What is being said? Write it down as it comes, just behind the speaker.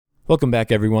Welcome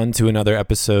back, everyone, to another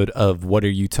episode of What Are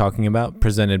You Talking About,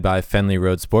 presented by Fenley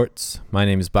Road Sports. My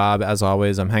name is Bob. As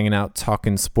always, I'm hanging out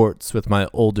talking sports with my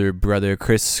older brother,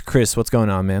 Chris. Chris, what's going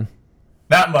on, man?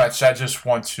 Not much. I just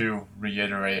want to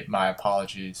reiterate my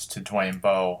apologies to Dwayne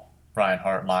Bowe, Brian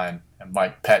Hartline, and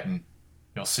Mike Pettin.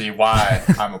 You'll see why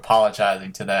I'm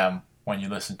apologizing to them when you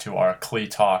listen to our Clee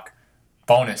Talk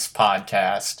bonus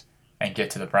podcast and get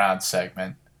to the Browns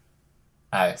segment.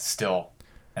 I still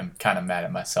am kind of mad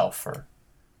at myself for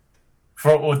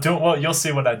you'll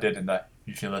see what I did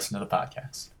if you listen to the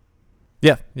podcast.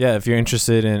 Yeah. If you're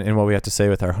interested in what we have to say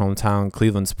with our hometown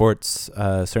Cleveland sports,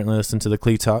 certainly listen to the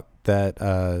Clee Talk.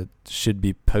 That should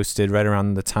be posted right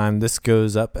around the time this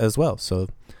goes up as well. So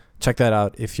check that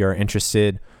out if you're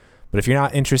interested. But if you're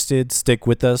not interested, stick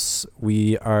with us.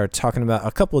 We are talking about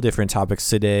a couple of different topics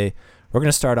today. We're going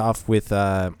to start off with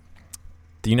the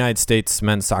United States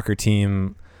men's soccer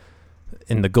team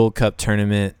in the Gold Cup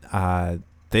tournament.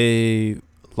 They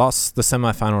lost the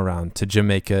semifinal round to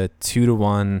Jamaica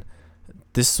 2-1.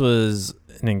 This was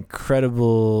an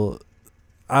incredible...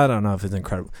 I don't know if it's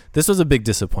incredible. This was a big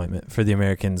disappointment for the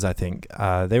Americans, I think.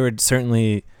 They were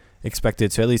certainly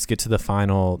expected to at least get to the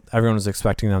final. Everyone was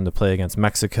expecting them to play against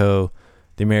Mexico.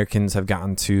 The Americans have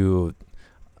gotten to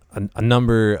a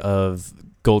number of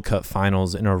Gold Cup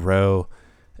finals in a row,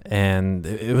 and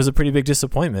it was a pretty big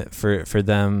disappointment for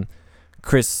them.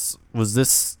 Chris, was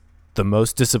this the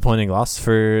most disappointing loss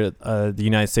for the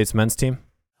United States men's team?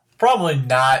 Probably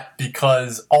not,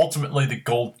 because ultimately the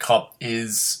Gold Cup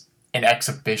is an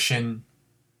exhibition.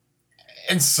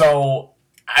 And so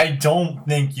I don't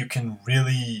think you can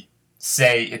really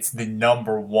say it's the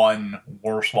number one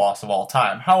worst loss of all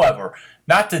time. However,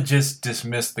 not to just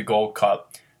dismiss the Gold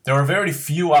Cup, there are very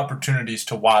few opportunities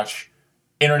to watch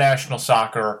international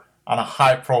soccer on a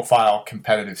high-profile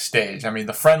competitive stage. I mean,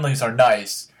 the friendlies are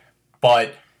nice,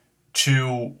 but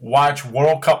to watch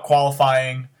World Cup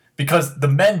qualifying, because the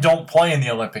men don't play in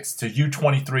the Olympics, it's a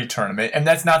U23 tournament, and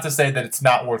that's not to say that it's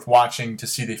not worth watching to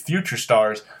see the future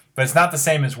stars, but it's not the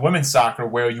same as women's soccer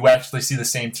where you actually see the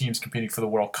same teams competing for the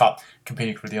World Cup,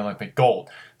 competing for the Olympic gold.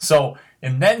 So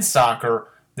in men's soccer,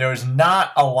 there is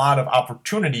not a lot of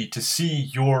opportunity to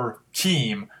see your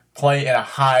team play in a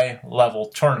high-level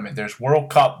tournament. There's World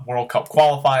Cup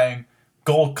qualifying,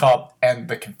 Gold Cup, and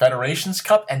the Confederations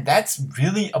Cup, and that's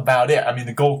really about it. I mean,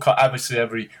 the Gold Cup, obviously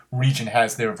every region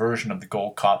has their version of the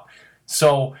Gold Cup.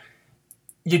 So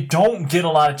you don't get a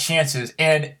lot of chances,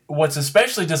 and what's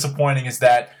especially disappointing is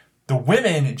that the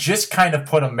women just kind of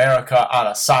put America on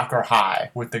a soccer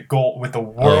high with the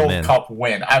World Cup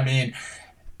win. I mean,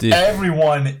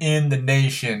 everyone in the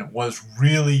nation was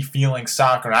really feeling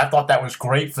soccer, and I thought that was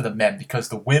great for the men because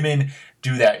the women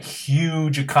do that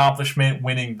huge accomplishment,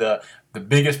 winning the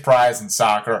biggest prize in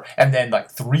soccer, and then like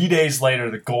 3 days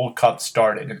later the Gold Cup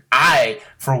started, and I,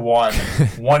 for one,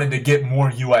 wanted to get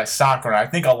more U.S. soccer, and I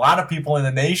think a lot of people in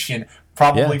the nation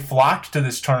probably flocked to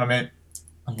this tournament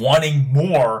wanting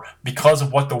more because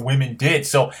of what the women did.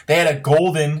 So they had a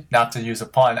golden, not to use a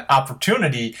pun,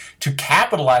 opportunity to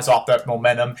capitalize off that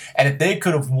momentum. And if they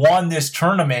could have won this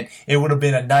tournament, it would have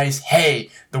been a nice,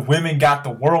 hey, the women got the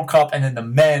World Cup and then the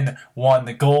men won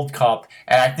the Gold Cup.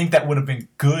 And I think that would have been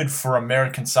good for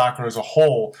American soccer as a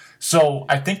whole. So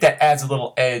I think that adds a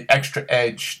little extra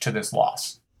edge to this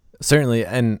loss. Certainly.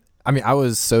 And I mean, I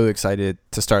was so excited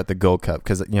to start the Gold Cup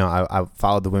because, I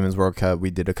followed the Women's World Cup. We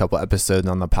did a couple episodes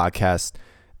on the podcast.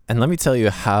 And let me tell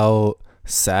you how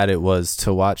sad it was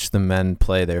to watch the men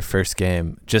play their first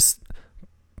game. Just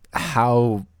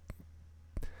how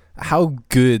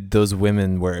good those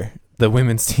women were, the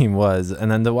women's team was. And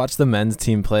then to watch the men's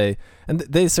team play, and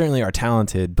they certainly are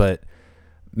talented, but,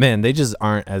 man, they just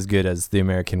aren't as good as the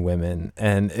American women.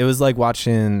 And it was like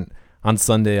watching... On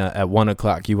Sunday at 1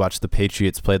 o'clock, you watch the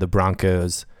Patriots play the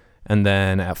Broncos, and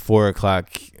then at 4 o'clock,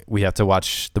 we have to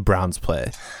watch the Browns play.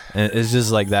 And it's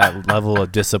just like that level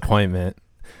of disappointment.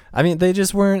 I mean, they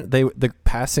just weren't. The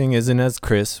passing isn't as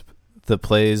crisp. The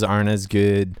plays aren't as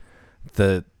good.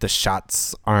 The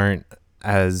shots aren't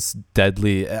as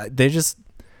deadly. They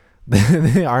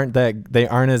aren't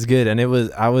as good. And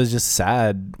I was just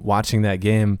sad watching that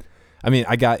game. I mean,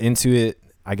 I got into it.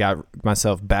 I got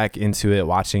myself back into it,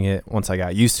 watching it once I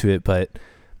got used to it. But,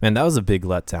 man, that was a big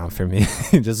letdown for me.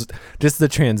 just the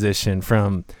transition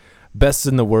from best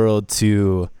in the world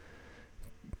to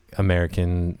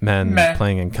American men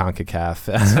playing in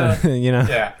CONCACAF.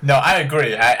 Yeah, no, I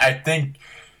agree. I think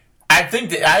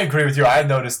that I agree with you. I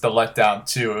noticed the letdown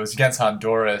too. It was against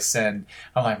Honduras, and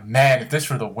I'm like, man, if this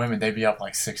were the women, they'd be up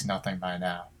like 6-0 by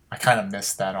now. I kind of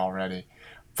missed that already.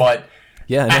 But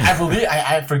Yeah, I believe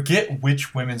I forget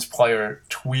which women's player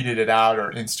tweeted it out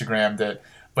or Instagrammed it,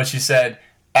 but she said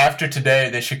after today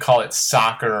they should call it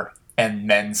soccer and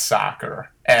men's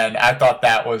soccer, and I thought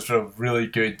that was a really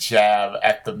good jab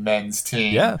at the men's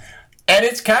team. Yeah. And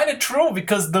it's kind of true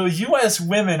because the U.S.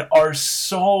 women are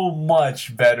so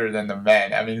much better than the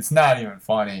men. I mean, it's not even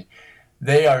funny.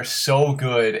 They are so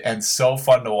good and so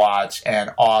fun to watch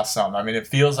and awesome. I mean, it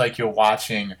feels like you're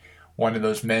watching one of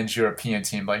those men's European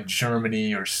teams like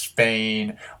Germany or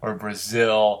Spain or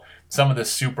Brazil, some of the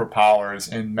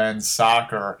superpowers in men's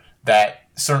soccer that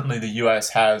certainly the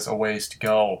U.S. has a ways to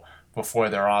go before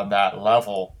they're on that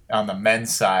level on the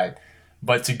men's side.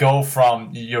 But to go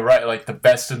from, you're right, like the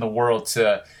best in the world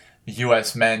to the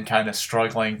U.S. men kind of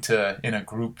struggling to, in a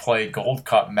group play Gold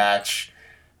Cup match,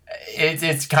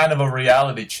 it's kind of a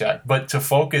reality check. But to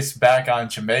focus back on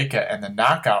Jamaica and the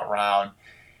knockout round,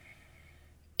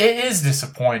 it is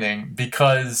disappointing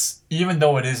because even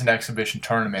though it is an exhibition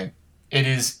tournament, it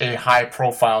is a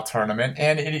high-profile tournament,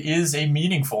 and it is a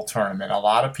meaningful tournament. A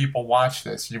lot of people watch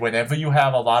this. Whenever you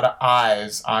have a lot of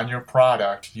eyes on your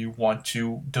product, you want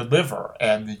to deliver,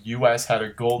 and the U.S. had a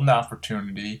golden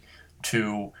opportunity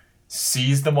to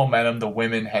seize the momentum the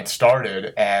women had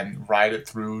started and ride it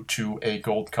through to a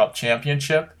Gold Cup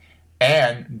championship,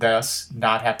 and thus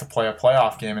not have to play a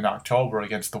playoff game in October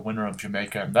against the winner of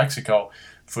Jamaica and Mexico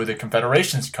for the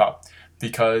Confederations Cup,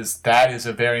 because that is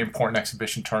a very important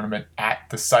exhibition tournament at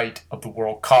the site of the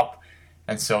World Cup.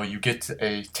 And so you get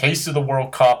a taste of the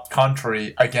World Cup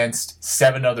country against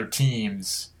 7 other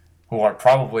teams who are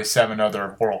probably 7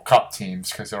 other World Cup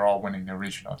teams because they're all winning their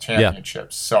regional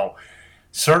championships. Yeah. So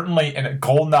certainly a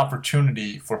golden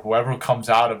opportunity for whoever comes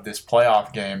out of this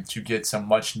playoff game to get some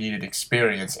much-needed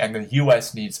experience. And the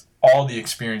U.S. needs all the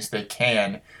experience they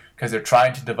can because they're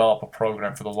trying to develop a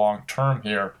program for the long term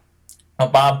here.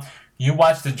 Bob, you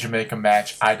watched the Jamaica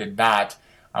match. I did not.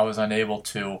 I was unable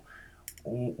to.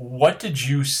 What did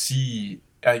you see?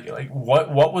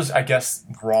 What was, I guess,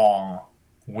 wrong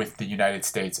with the United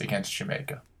States against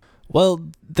Jamaica? Well,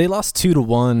 they lost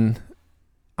 2-1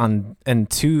 on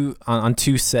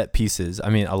two set pieces. I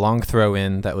mean, a long throw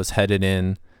in that was headed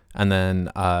in, and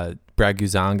then Brad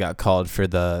Guzan got called for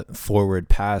the forward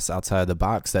pass outside the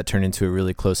box that turned into a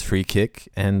really close free kick,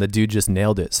 and the dude just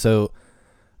nailed it. So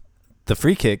the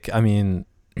free kick, I mean,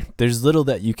 there's little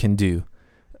that you can do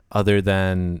other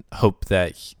than hope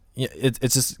that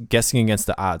it's just guessing against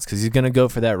the odds, because he's going to go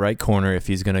for that right corner if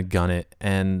he's going to gun it,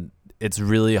 and it's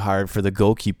really hard for the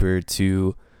goalkeeper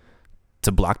to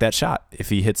block that shot if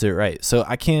he hits it right. So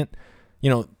I can't,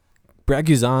 Brad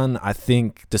Guzan, I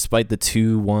think, despite the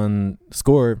 2-1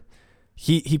 score,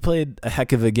 he played a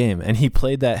heck of a game, and he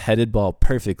played that headed ball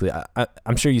perfectly.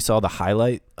 I'm sure you saw the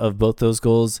highlight of both those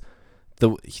goals.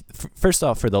 First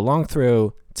off, for the long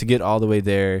throw to get all the way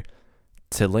there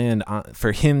to land on,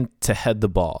 for him to head the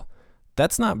ball,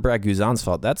 that's not Brad Guzan's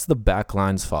fault. That's the back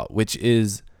line's fault, which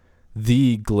is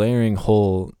the glaring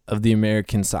hole of the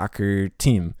American soccer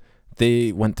team.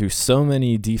 They went through so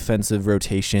many defensive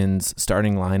rotations,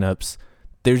 starting lineups.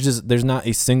 There's not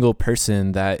a single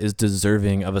person that is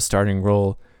deserving of a starting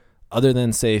role other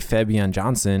than, say, Fabian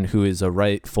Johnson, who is a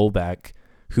right fullback,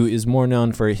 who is more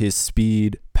known for his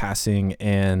speed, passing,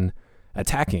 and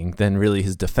attacking than really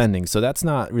his defending. So that's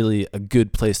not really a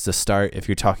good place to start if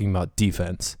you're talking about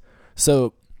defense.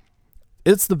 So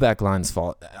it's the back line's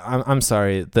fault. I'm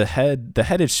sorry. The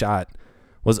headed shot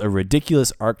was a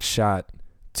ridiculous arc shot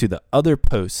to the other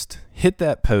post, hit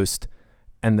that post,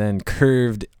 and then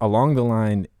curved along the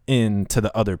line in to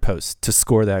the other post to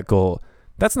score that goal.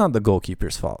 That's not the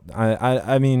goalkeeper's fault.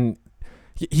 I mean,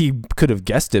 he could have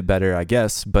guessed it better, I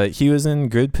guess, but he was in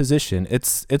good position.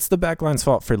 It's the backline's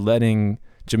fault for letting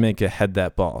Jamaica head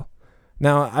that ball.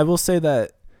 Now, I will say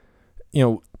that,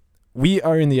 we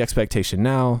are in the expectation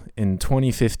now in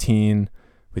 2015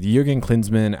 with Jurgen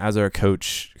Klinsmann as our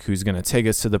coach, who's going to take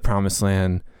us to the promised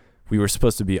land. We were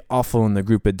supposed to be awful in the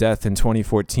group of death in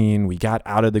 2014. We got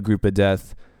out of the group of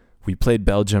death. We played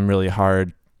Belgium really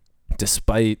hard,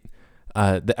 despite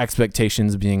the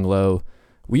expectations being low.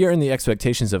 We are in the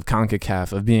expectations of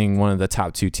CONCACAF of being one of the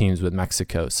top 2 teams with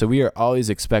Mexico. So we are always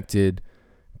expected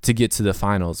to get to the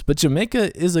finals. But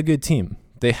Jamaica is a good team.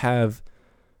 They have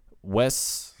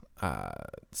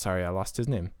I lost his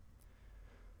name.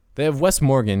 They have Wes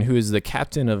Morgan, who is the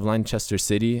captain of Leicester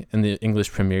City in the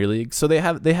English Premier League. So they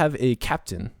have a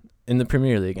captain in the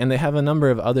Premier League, and they have a number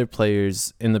of other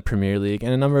players in the Premier League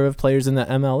and a number of players in the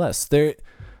MLS.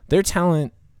 Their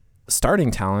talent,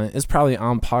 starting talent, is probably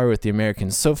on par with the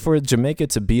Americans. So for Jamaica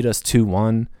to beat us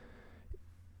 2-1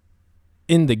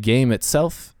 in the game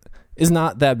itself, is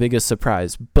not that big a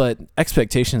surprise. But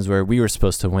expectations were we were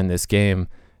supposed to win this game,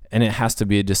 and it has to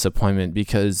be a disappointment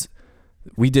because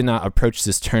we did not approach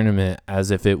this tournament as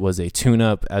if it was a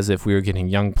tune-up, as if we were getting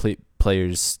young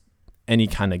players any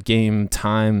kind of game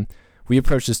time. We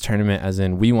approached this tournament as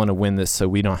in we want to win this so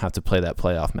we don't have to play that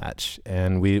playoff match,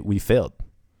 and we failed.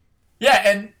 Yeah,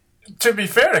 and to be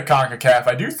fair to CONCACAF,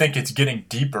 I do think it's getting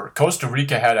deeper. Costa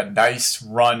Rica had a nice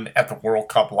run at the World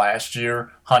Cup last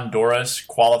year. Honduras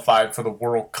qualified for the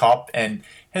World Cup and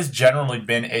has generally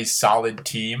been a solid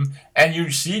team. And you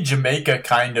see Jamaica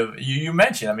kind of, you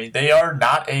mentioned, I mean, they are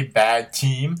not a bad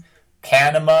team.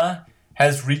 Panama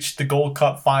has reached the Gold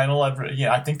Cup final.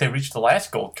 I think they reached the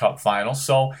last Gold Cup final.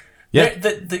 So yeah,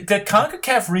 the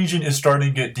CONCACAF region is starting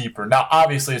to get deeper. Now,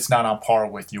 obviously, it's not on par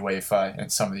with UEFA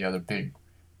and some of the other big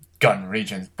gun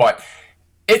regions, but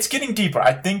it's getting deeper.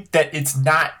 I think that it's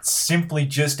not simply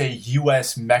just a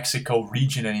U.S.-Mexico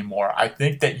region anymore. I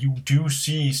think that you do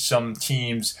see some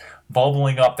teams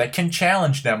bubbling up that can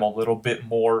challenge them a little bit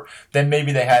more than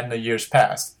maybe they had in the years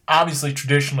past. Obviously,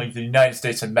 traditionally, the United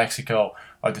States and Mexico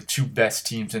are the two best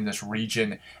teams in this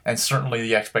region, and certainly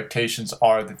the expectations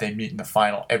are that they meet in the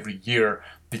final every year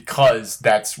because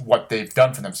that's what they've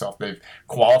done for themselves. They've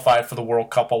qualified for the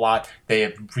World Cup a lot. They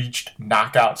have reached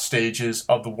knockout stages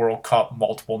of the World Cup,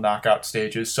 multiple knockout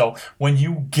stages. So when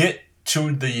you get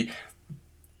to the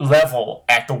level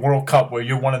at the World Cup where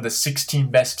you're one of the 16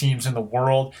 best teams in the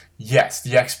world, yes,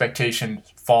 the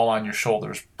expectations fall on your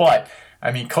shoulders. But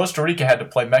I mean, Costa Rica had to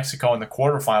play Mexico in the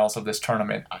quarterfinals of this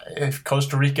tournament. If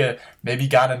Costa Rica maybe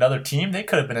got another team, they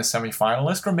could have been a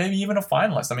semifinalist or maybe even a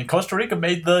finalist. I mean, Costa Rica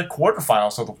made the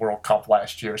quarterfinals of the World Cup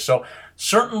last year. So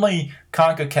certainly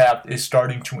CONCACAF is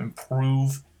starting to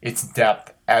improve its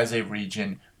depth as a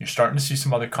region. You're starting to see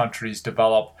some other countries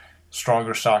develop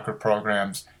stronger soccer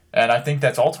programs. And I think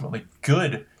that's ultimately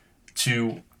good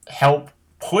to help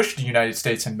push the United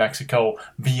States and Mexico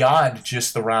beyond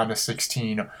just the round of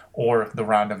 16 or the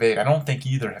round of 8. I don't think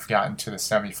either have gotten to the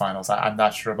semifinals. I'm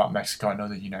not sure about Mexico. I know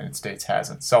the United States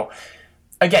hasn't. So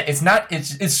again,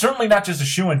 it's certainly not just a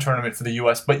shoo-in tournament for the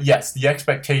U.S., but yes, the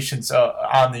expectations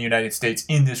on the United States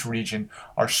in this region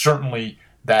are certainly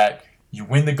that you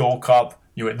win the Gold Cup,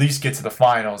 you at least get to the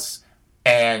finals,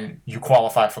 and you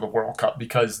qualify for the World Cup,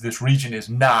 because this region is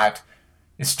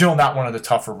still not one of the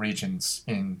tougher regions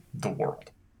in the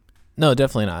world. No,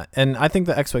 definitely not. And I think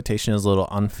the expectation is a little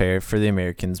unfair for the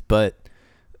Americans. But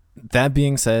that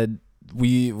being said,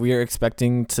 we are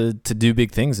expecting to do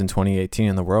big things in 2018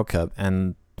 in the World Cup.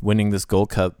 And winning this Gold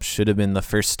Cup should have been the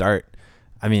first start.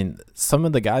 I mean, some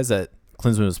of the guys that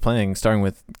Klinsmann was playing, starting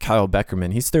with Kyle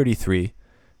Beckerman, he's 33.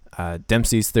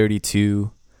 Dempsey's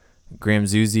 32. Graham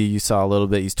Zusi, you saw a little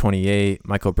bit, he's 28.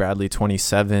 Michael Bradley,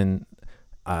 27.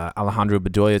 Alejandro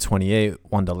Bedoya, 28.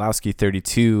 Wondolowski,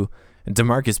 32. And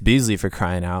DeMarcus Beasley, for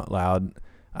crying out loud,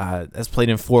 has played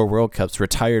in 4 World Cups,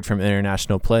 retired from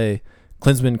international play.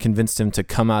 Klinsmann convinced him to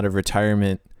come out of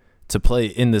retirement to play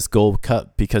in this Gold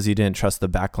Cup because he didn't trust the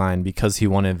back line, because he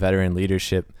wanted veteran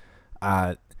leadership.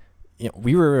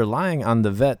 We were relying on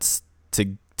the vets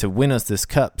to win us this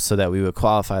cup so that we would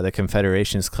qualify the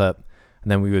Confederations Cup, and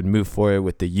then we would move forward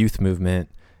with the youth movement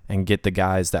and get the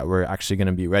guys that were actually going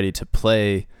to be ready to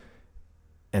play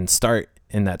and start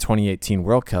in that 2018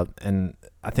 World Cup. And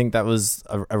I think that was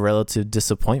a relative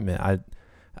disappointment.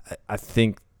 I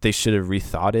think they should have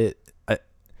rethought it.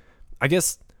 I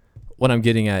guess what I'm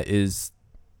getting at is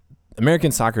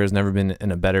American soccer has never been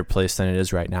in a better place than it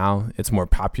is right now. It's more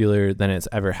popular than it's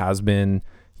ever has been.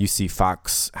 You see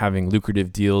Fox having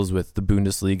lucrative deals with the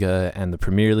Bundesliga and the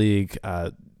Premier League,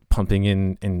 pumping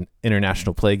in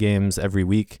international play games every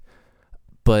week.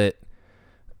 But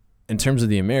in terms of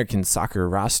the American soccer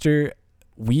roster,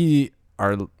 we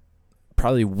are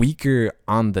probably weaker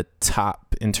on the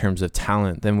top in terms of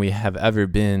talent than we have ever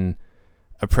been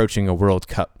approaching a World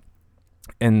Cup.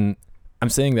 And I'm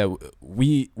saying that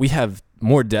we have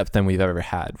more depth than we've ever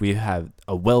had. We have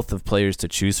a wealth of players to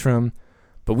choose from,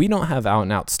 but we don't have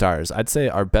out-and-out stars. I'd say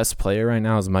our best player right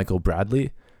now is Michael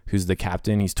Bradley, who's the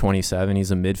captain. He's 27.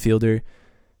 He's a midfielder.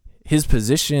 His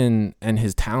position and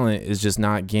his talent is just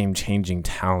not game-changing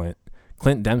talent.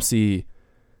 Clint Dempsey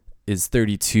is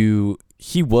 32.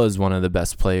 He was one of the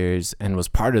best players and was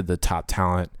part of the top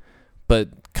talent.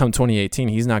 But come 2018,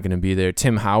 he's not going to be there.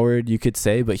 Tim Howard, you could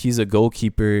say, but he's a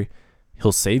goalkeeper.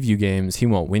 He'll save you games. He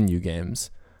won't win you games.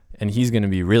 And he's going to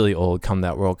be really old come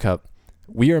that World Cup.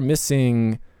 We are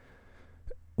missing...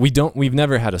 We've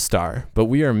never had a star, but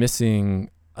we are missing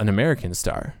an American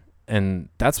star. And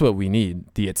that's what we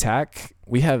need. The attack,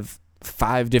 we have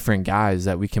 5 different guys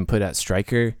that we can put at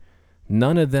striker.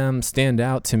 None of them stand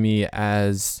out to me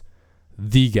as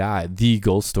the guy, the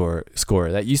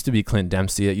scorer. That used to be Clint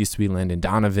Dempsey. That used to be Landon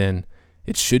Donovan.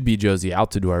 It should be Josie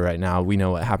Altidore right now. We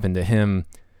know what happened to him.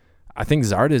 I think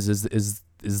Zardes is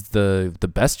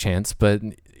the best chance, but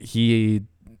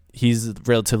he's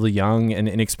relatively young and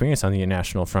inexperienced on the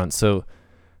international front. So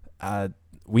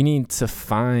we need to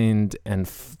find and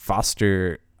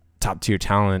foster top tier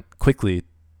talent quickly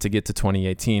to get to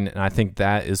 2018. And I think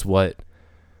that is what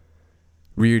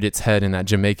reared its head in that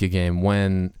Jamaica game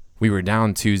when we were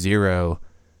down 2-0.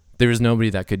 There was nobody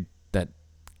that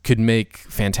could make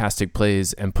fantastic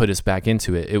plays and put us back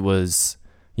into it. It was,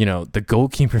 the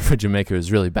goalkeeper for Jamaica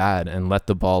was really bad and let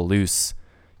the ball loose.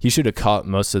 He should have caught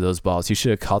most of those balls. He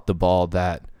should have caught the ball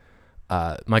that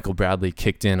Michael Bradley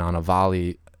kicked in on a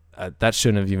volley. That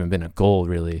shouldn't have even been a goal,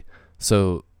 really.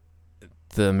 So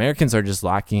the Americans are just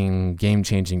lacking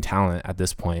game-changing talent at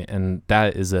this point, and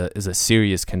that is a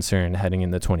serious concern heading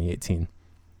into 2018.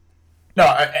 No,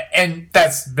 and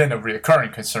that's been a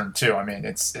reoccurring concern too. I mean,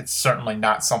 it's certainly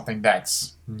not something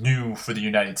that's new for the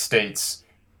United States.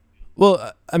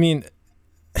 Well, I mean,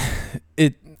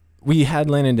 we had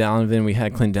Landon Donovan, we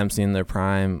had Clint Dempsey in their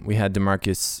prime, we had Brian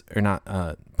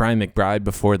McBride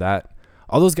before that.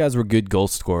 All those guys were good goal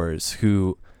scorers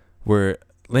who were,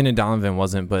 Landon Donovan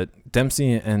wasn't, but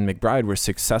Dempsey and McBride were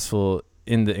successful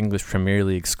in the English Premier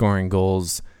League scoring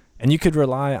goals. And you could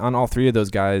rely on all three of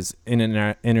those guys in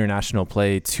international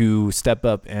play to step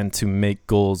up and to make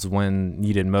goals when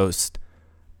needed most.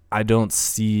 I don't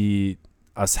see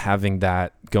us having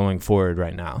that going forward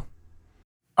right now.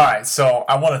 All right, so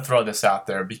I want to throw this out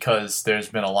there because there's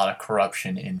been a lot of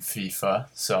corruption in FIFA,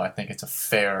 so I think it's a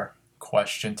fair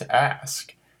question to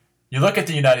ask. You look at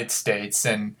the United States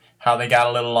and how they got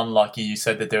a little unlucky. You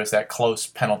said that there was that close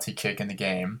penalty kick in the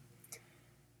game.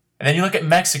 And then you look at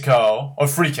Mexico, or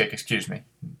free kick.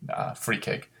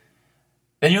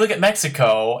 Then you look at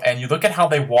Mexico, and you look at how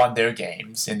they won their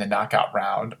games in the knockout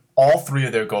round, all three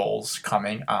of their goals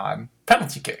coming on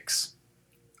penalty kicks.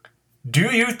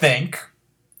 Do you think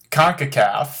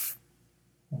CONCACAF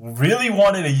really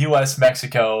wanted a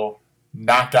U.S.-Mexico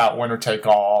knockout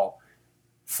winner-take-all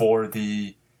for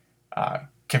the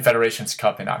Confederations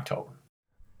Cup in October?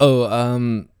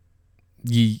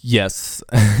 Yes.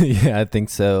 Yeah, I think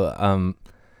so.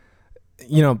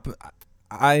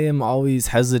 I am always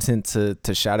hesitant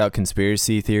to shout out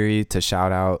conspiracy theory, to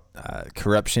shout out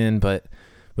corruption, but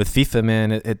with FIFA,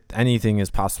 man, anything is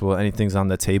possible. Anything's on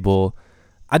the table.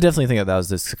 I definitely think that was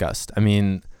discussed. I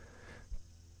mean,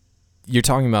 you're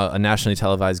talking about a nationally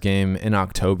televised game in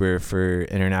October for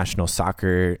international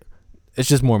soccer. It's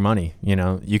just more money. You're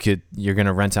going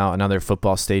to rent out another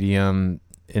football stadium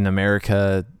in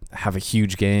America, have a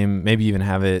huge game, maybe even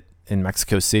have it in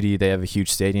Mexico City. They have a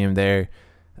huge stadium there.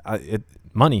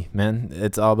 Money, man.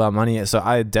 It's all about money. So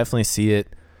I definitely see it.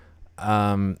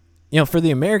 For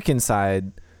the American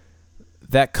side,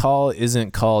 that call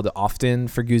isn't called often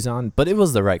for Guzan, but it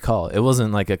was the right call. It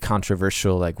wasn't like a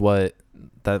controversial,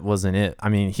 that wasn't it. I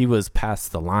mean, he was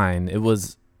past the line. It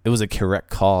was a correct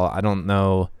call. I don't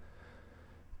know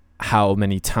how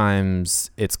many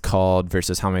times it's called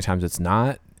versus how many times it's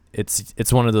not.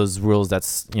 It's one of those rules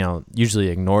that's, usually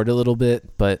ignored a little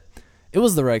bit, but it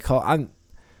was the right call.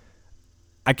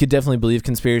 I could definitely believe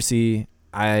conspiracy.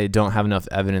 I don't have enough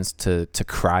evidence to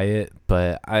cry it,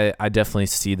 but I definitely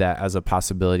see that as a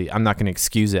possibility. I'm not going to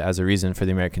excuse it as a reason for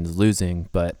the Americans losing,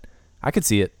 but I could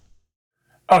see it.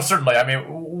 Oh, certainly. I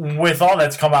mean, with all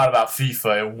that's come out about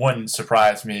FIFA, it wouldn't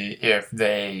surprise me if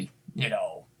they,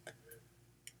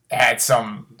 had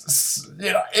some,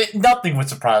 nothing would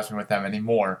surprise me with them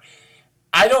anymore.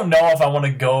 I don't know if I want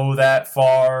to go that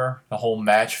far, the whole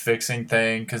match fixing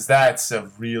thing, because that's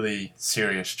a really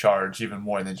serious charge, even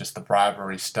more than just the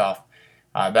bribery stuff.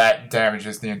 That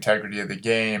damages the integrity of the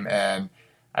game, and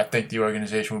I think the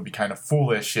organization would be kind of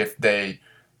foolish if they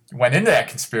went into that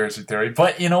conspiracy theory.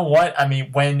 But you know what? I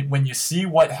mean, when you see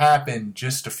what happened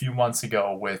just a few months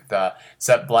ago with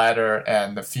Sepp Blatter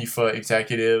and the FIFA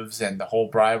executives and the whole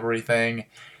bribery thing,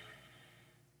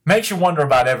 makes you wonder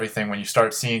about everything when you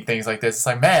start seeing things like this. It's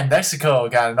like, man, Mexico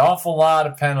got an awful lot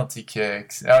of penalty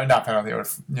kicks. Not penalty, or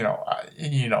you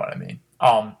know what I mean.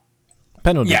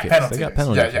 Penalty kicks. Penalty they got kicks.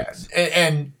 penalty kicks.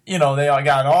 And they all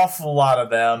got an awful lot of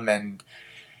them, and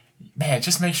man, it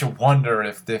just makes you wonder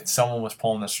if someone was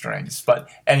pulling the strings. But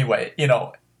anyway,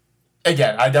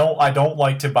 again, I don't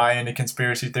like to buy into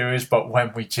conspiracy theories, but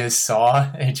when we just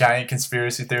saw a giant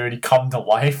conspiracy theory come to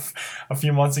life a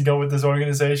few months ago with this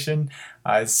organization,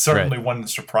 it certainly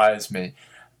wouldn't surprise me.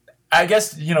 I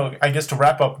guess to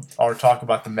wrap up our talk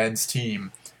about the men's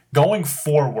team, going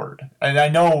forward, and I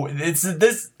know it's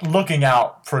this looking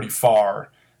out pretty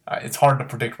far, It's hard to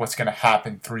predict what's going to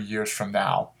happen 3 years from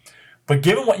now. But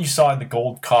given what you saw in the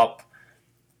Gold Cup,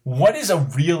 what is a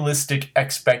realistic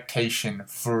expectation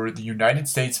for the United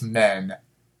States men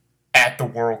at the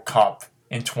World Cup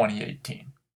in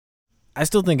 2018? I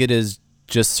still think it is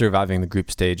just surviving the group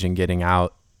stage and getting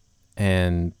out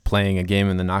and playing a game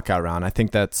in the knockout round. I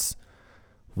think that's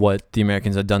what the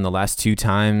Americans have done the last 2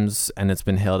 times, and it's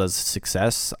been hailed as a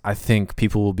success. I think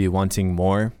people will be wanting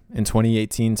more in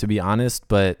 2018, to be honest,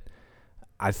 but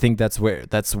I think that's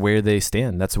where they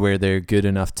stand. That's where they're good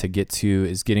enough to get to,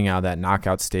 is getting out of that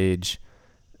knockout stage.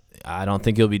 I don't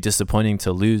think it'll be disappointing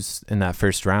to lose in that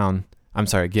first round. I'm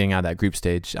sorry, getting out of that group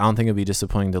stage. I don't think it'll be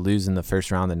disappointing to lose in the first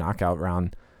round, the knockout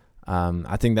round.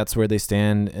 I think that's where they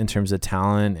stand in terms of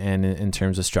talent and in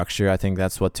terms of structure. I think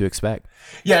that's what to expect.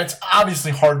 Yeah, it's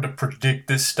obviously hard to predict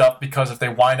this stuff because if they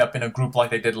wind up in a group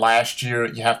like they did last year,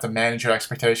 you have to manage your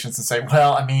expectations and say,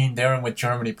 well, I mean, they're in with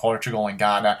Germany, Portugal, and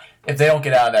Ghana. If they don't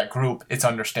get out of that group, it's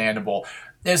understandable.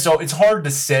 And so it's hard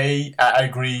to say, I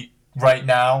agree right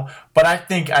now, but I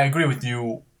think I agree with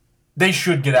you. They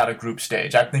should get out of group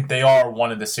stage. I think they are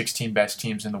one of the 16 best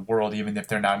teams in the world, even if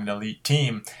they're not an elite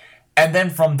team. And then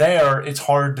from there, it's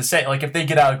hard to say. Like, if they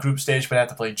get out of group stage but have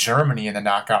to play Germany in the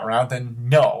knockout round, then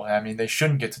no. I mean, they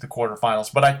shouldn't get to the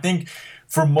quarterfinals. But I think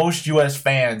for most U.S.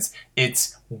 fans,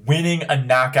 it's winning a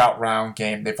knockout round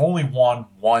game. They've only won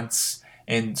once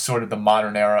in sort of the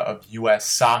modern era of U.S.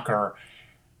 soccer.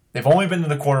 They've only been to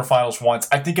the quarterfinals once.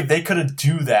 I think if they could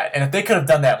do that, and if they could have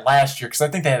done that last year, because I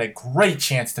think they had a great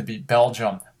chance to beat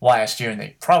Belgium last year, and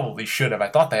they probably should have. I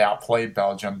thought they outplayed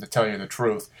Belgium, to tell you the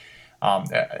truth.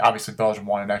 Obviously, Belgium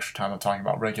won in extra time. I'm talking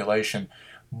about regulation,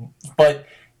 but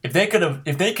if they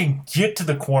can get to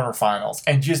the quarterfinals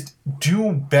and just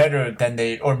do better than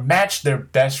or match their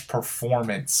best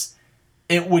performance,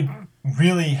 it would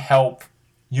really help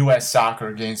U.S.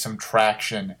 soccer gain some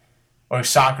traction, or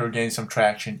soccer gain some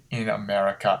traction in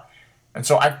America. And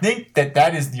so I think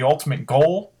that is the ultimate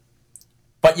goal,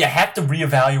 but you have to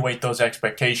reevaluate those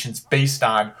expectations based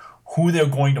on who they're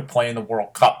going to play in the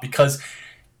World Cup, because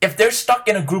if they're stuck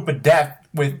in a group of death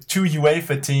with 2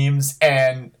 UEFA teams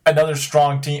and another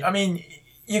strong team, I mean,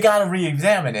 you got to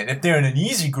re-examine it. If they're in an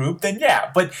easy group, then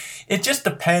yeah. But it just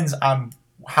depends on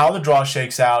how the draw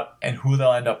shakes out and who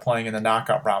they'll end up playing in the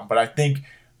knockout round. But I think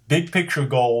big picture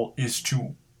goal is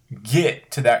to get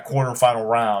to that quarterfinal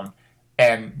round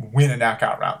and win a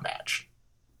knockout round match.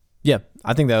 Yeah,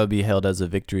 I think that would be hailed as a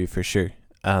victory for sure.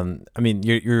 I mean,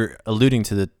 you're alluding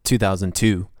to the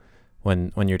 2002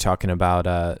 when you're talking about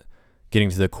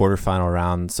getting to the quarterfinal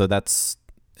round. So that's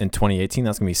in 2018.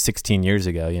 That's going to be 16 years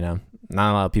ago, you know.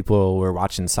 Not a lot of people were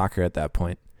watching soccer at that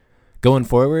point. Going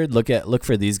forward, look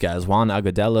for these guys. Juan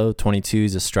Agudelo, 22,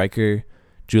 he's a striker.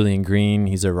 Julian Green,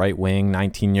 he's a right wing,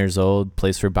 19 years old,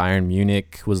 plays for Bayern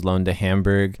Munich, was loaned to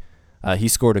Hamburg. He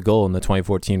scored a goal in the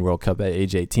 2014 World Cup at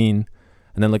age 18.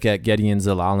 And then look at Gideon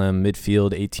Zelalem,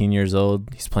 midfield, 18 years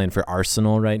old. He's playing for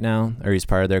Arsenal right now, or he's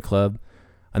part of their club.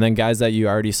 And then guys that you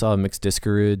already saw, Mix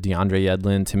Diskerud, DeAndre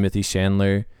Yedlin, Timothy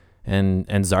Chandler, and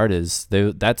Zardes.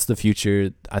 That's the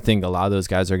future. I think a lot of those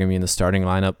guys are going to be in the starting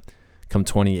lineup come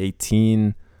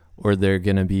 2018, or they're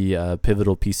going to be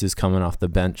pivotal pieces coming off the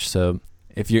bench. So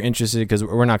if you're interested, because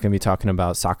we're not going to be talking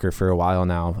about soccer for a while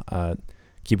now,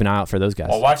 keep an eye out for those guys.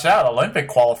 Well, watch out. Olympic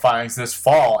qualifying's this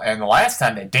fall, and the last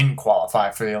time they didn't qualify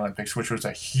for the Olympics, which was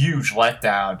a huge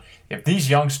letdown. If these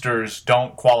youngsters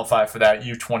don't qualify for that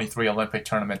U23 Olympic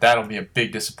tournament, that'll be a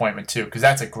big disappointment too, because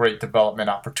that's a great development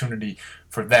opportunity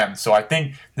for them. So I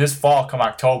think this fall, come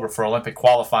October, for Olympic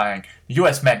qualifying, the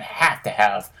U.S. men have to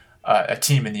have a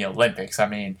team in the Olympics. I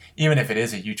mean, even if it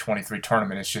is a U23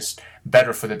 tournament, it's just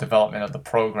better for the development of the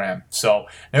program. So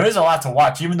there is a lot to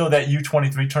watch, even though that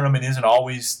U23 tournament isn't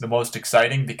always the most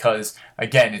exciting, because,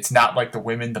 again, it's not like the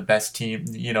women, the best team.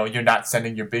 You know, you're not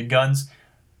sending your big guns.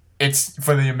 It's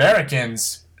for the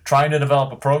Americans trying to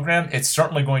develop a program. It's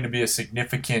certainly going to be a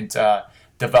significant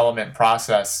development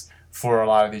process for a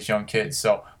lot of these young kids.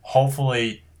 So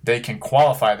hopefully they can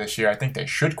qualify this year. I think they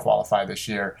should qualify this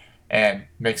year and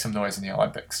make some noise in the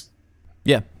Olympics.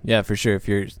 Yeah, for sure. If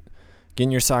you're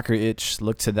getting your soccer itch,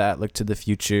 look to that, look to the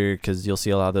future, because you'll see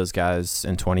a lot of those guys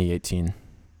in 2018.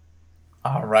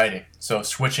 All righty. So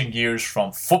switching gears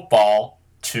from football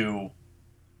to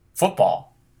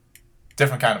football.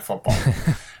 Different kind of football.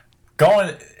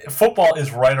 Football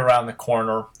is right around the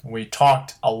corner. We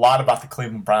talked a lot about the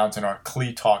Cleveland Browns in our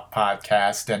Cle Talk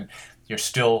podcast, and you're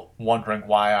still wondering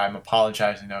why I'm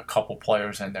apologizing to a couple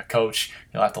players and their coach.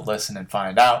 You'll have to listen and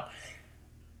find out.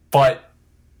 But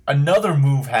another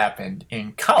move happened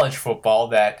in college football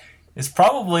that is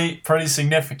probably pretty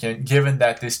significant given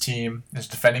that this team is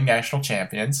defending national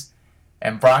champions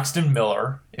and Braxton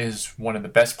Miller is one of the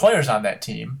best players on that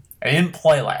team. And he didn't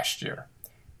play last year.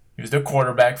 He was their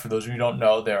quarterback. For those of you who don't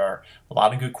know, there are a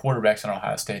lot of good quarterbacks in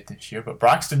Ohio State this year, but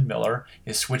Braxton Miller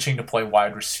is switching to play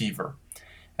wide receiver.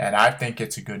 And I think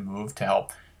it's a good move to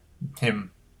help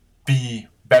him be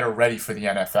better ready for the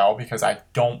NFL, because I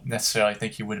don't necessarily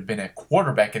think he would have been a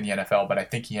quarterback in the NFL, but I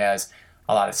think he has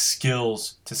a lot of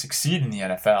skills to succeed in the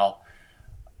NFL.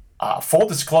 Full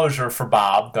disclosure for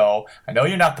Bob, though, I know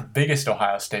you're not the biggest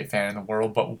Ohio State fan in the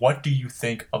world, but what do you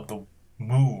think of the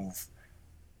move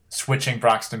switching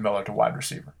Braxton Miller to wide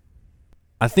receiver?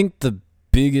 I think the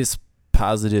biggest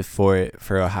positive for it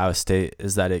for Ohio State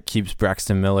is that it keeps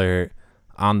Braxton Miller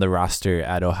on the roster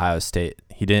at Ohio State.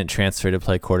 He didn't transfer to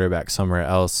play quarterback somewhere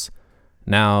else.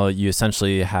 Now you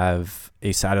essentially have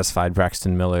a satisfied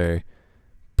Braxton Miller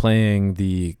playing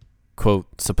the, quote,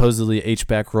 supposedly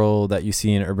H-back role that you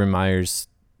see in Urban Meyer's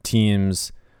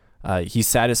teams. He's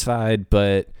satisfied,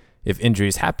 but if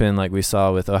injuries happen, like we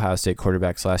saw with Ohio State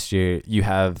quarterbacks last year, you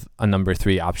have a number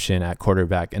 3 option at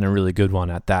quarterback, and a really good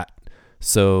one at that.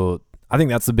 So I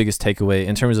think that's the biggest takeaway.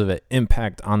 In terms of an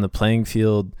impact on the playing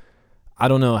field, I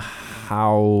don't know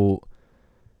how...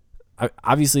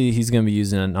 Obviously, he's going to be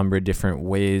used in a number of different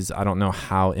ways. I don't know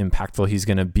how impactful he's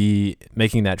going to be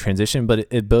making that transition, but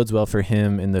it bodes well for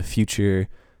him in the future,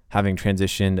 having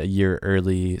transitioned a year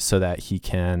early so that he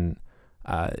can,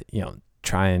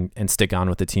 try and stick on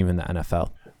with the team in the NFL.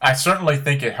 I certainly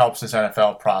think it helps his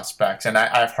NFL prospects, and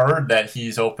I've heard that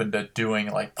he's open to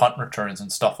doing like punt returns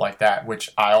and stuff like that,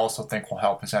 which I also think will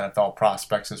help his NFL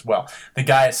prospects as well. The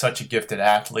guy is such a gifted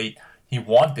athlete. He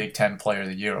won Big Ten Player of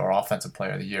the Year or Offensive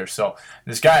Player of the Year. So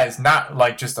this guy is not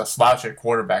like just a slouch at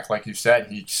quarterback, like you said.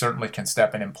 He certainly can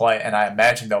step in and play, and I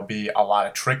imagine there'll be a lot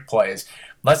of trick plays.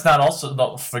 Let's not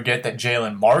also forget that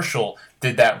Jalen Marshall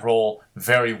did that role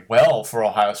very well for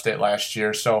Ohio State last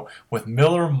year. So with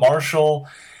Miller, Marshall,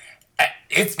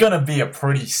 it's going to be a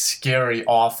pretty scary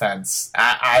offense.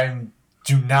 I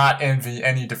do not envy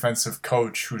any defensive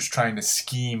coach who's trying to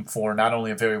scheme for not only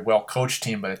a very well-coached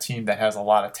team, but a team that has a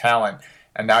lot of talent.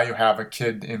 And now you have a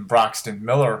kid in Braxton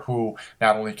Miller who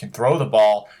not only can throw the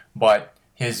ball, but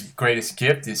his greatest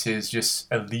gift is his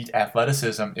just elite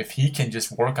athleticism. If he can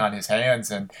just work on his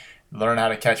hands and learn how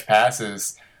to catch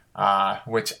passes,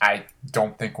 which I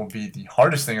don't think will be the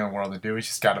hardest thing in the world to do. He's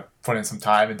just got to put in some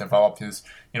time and develop his,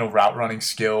 route running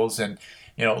skills and,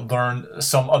 learn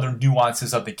some other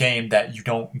nuances of the game that you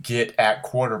don't get at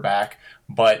quarterback.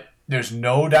 But there's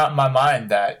no doubt in my mind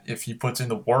that if he puts in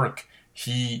the work,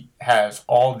 he has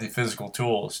all the physical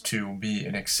tools to be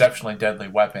an exceptionally deadly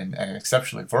weapon and an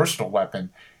exceptionally versatile weapon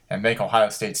and make Ohio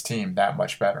State's team that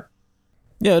much better.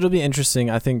 Yeah, it'll be interesting.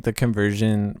 I think the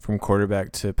conversion from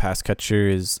quarterback to pass catcher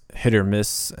is hit or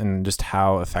miss, and just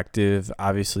how effective.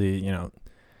 Obviously,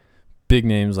 big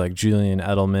names like Julian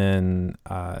Edelman,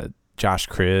 Josh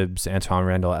Cribbs, Antoine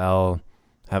Randall L.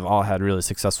 have all had really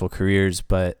successful careers,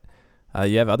 but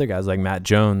you have other guys like Matt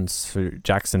Jones for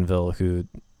Jacksonville, who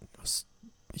was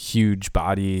huge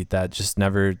body that just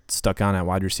never stuck on at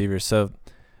wide receiver. So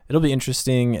it'll be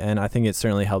interesting, and I think it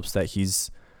certainly helps that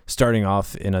he's starting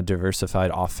off in a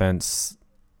diversified offense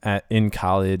in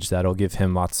college that'll give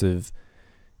him lots of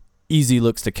easy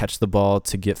looks to catch the ball,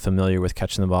 to get familiar with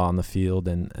catching the ball on the field,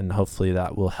 and hopefully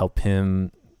that will help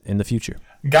him in the future.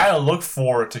 Guy to look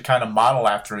for to kind of model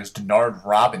after is Denard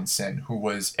Robinson, who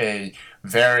was a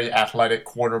very athletic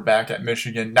quarterback at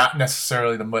Michigan, not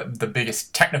necessarily the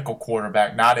biggest technical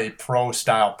quarterback, not a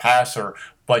pro-style passer,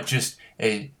 but just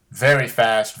a very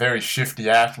fast, very shifty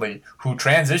athlete who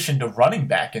transitioned to running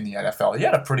back in the NFL. He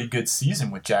had a pretty good season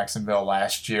with Jacksonville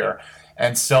last year.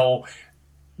 And so,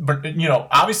 but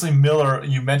obviously Miller,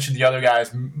 you mentioned the other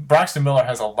guys. Braxton Miller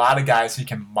has a lot of guys he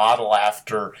can model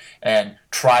after and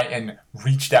try and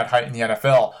reach that height in the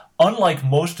NFL. Unlike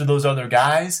most of those other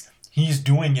guys, he's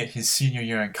doing it his senior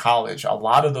year in college. A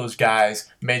lot of those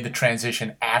guys made the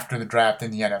transition after the draft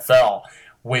in the NFL,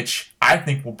 which I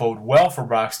think will bode well for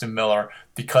Braxton Miller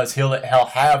because he'll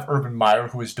have Urban Meyer,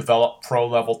 who has developed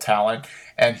pro-level talent,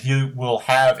 and he will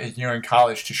have a year in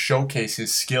college to showcase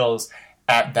his skills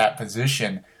at that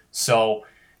position. So,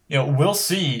 we'll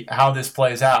see how this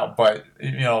plays out, but,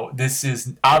 this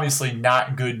is obviously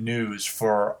not good news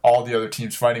for all the other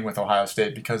teams fighting with Ohio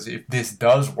State, because if this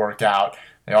does work out,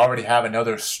 they already have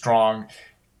another strong,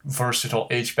 versatile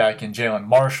H-back in Jalen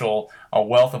Marshall, a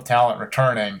wealth of talent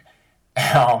returning.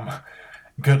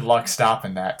 Good luck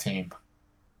stopping that team.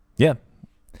 Yeah.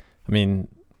 I mean,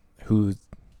 who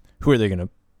are they going to...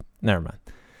 Never mind.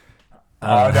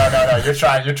 Oh no! You're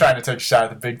trying to take a shot at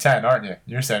the Big Ten, aren't you?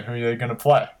 You're saying who are they going to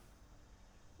play?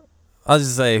 I'll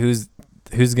just say who's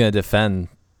going to defend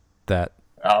that.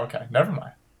 Oh, okay. Never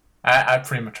mind. I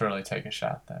prematurely take a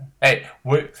shot then. Hey,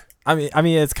 I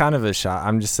mean, it's kind of a shot.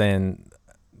 I'm just saying,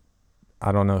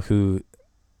 I don't know who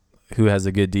has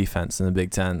a good defense in the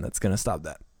Big Ten that's going to stop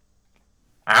that.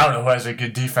 I don't know who has a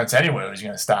good defense anyway who's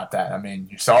going to stop that. I mean,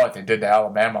 you saw what they did to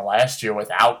Alabama last year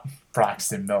without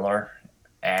Braxton Miller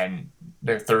and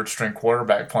their third-string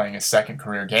quarterback playing his second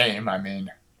career game. I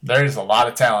mean, there's a lot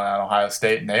of talent at Ohio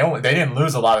State, and they didn't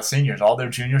lose a lot of seniors. All their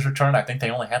juniors returned. I think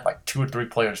they only had like 2 or 3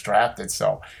 players drafted.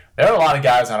 So there are a lot of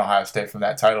guys on Ohio State from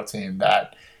that title team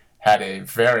that had a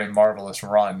very marvelous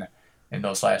run in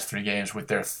those last 3 games with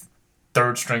their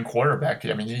third-string quarterback.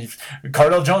 I mean,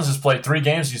 Cardale Jones has played 3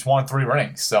 games. He's won 3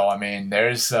 rings. So, I mean,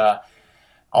 there's a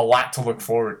lot to look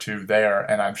forward to there,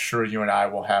 and I'm sure you and I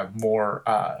will have more.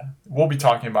 We'll be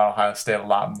talking about Ohio State a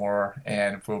lot more,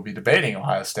 and we'll be debating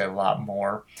Ohio State a lot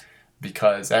more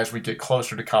because as we get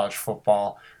closer to college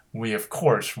football, we, of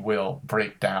course, will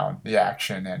break down the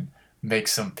action and make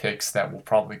some picks that will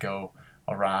probably go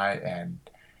awry and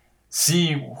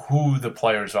see who the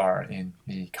players are in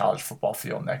the college football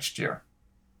field next year.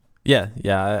 Yeah,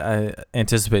 I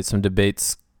anticipate some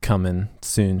debates coming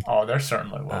soon. Oh, there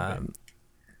certainly will be.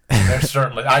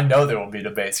 I know there will be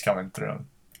debates coming through.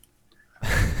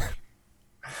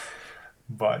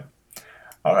 But,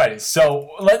 alrighty, so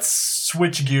let's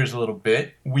switch gears a little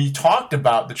bit. We talked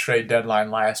about the trade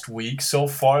deadline last week. So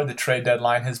far, the trade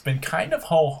deadline has been kind of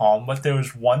ho-hum, but there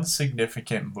was one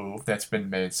significant move that's been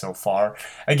made so far.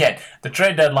 Again, the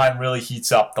trade deadline really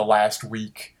heats up the last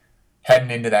week heading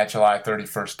into that July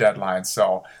 31st deadline.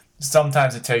 So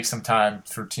sometimes it takes some time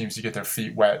for teams to get their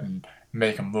feet wet and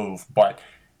make a move. But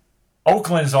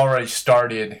Oakland has already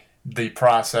started the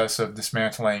process of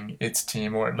dismantling its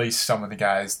team, or at least some of the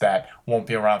guys that won't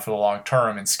be around for the long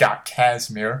term. And Scott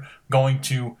Kazmir going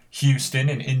to Houston,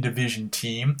 an in-division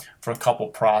team, for a couple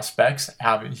prospects.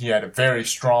 He had a very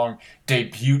strong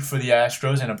debut for the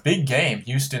Astros in a big game.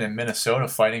 Houston and Minnesota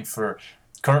fighting for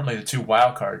currently the 2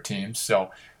 wildcard teams.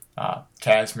 So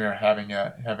Kazmir having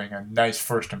a nice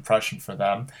first impression for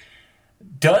them.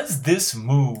 Does this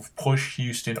move push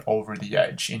Houston over the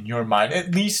edge in your mind,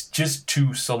 at least just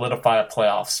to solidify a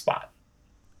playoff spot?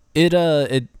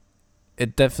 It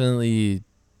definitely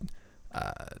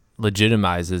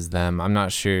legitimizes them. I'm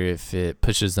not sure if it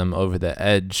pushes them over the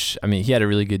edge. I mean, he had a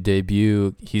really good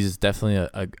debut. He's definitely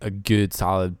a good,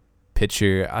 solid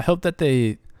pitcher. I hope that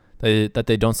they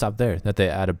don't stop there. That they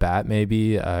add a bat,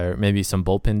 maybe, or maybe some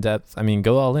bullpen depth. I mean,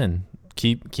 go all in.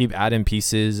 Keep adding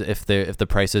pieces if the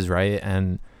price is right,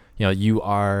 and you're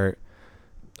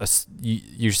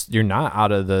not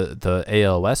out of the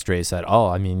AL West race at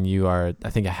all. I mean, you are, I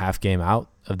think, a half game out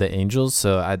of the Angels.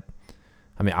 So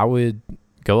I would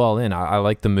go all in. I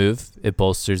like the move. It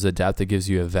bolsters the depth. It gives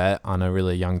you a vet on a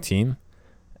really young team,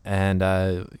 and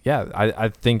I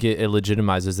think it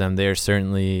legitimizes them. They are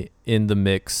certainly in the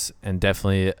mix and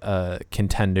definitely a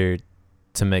contender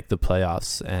to make the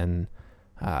playoffs, and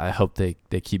I hope they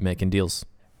keep making deals.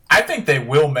 I think they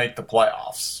will make the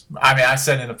playoffs. I mean, I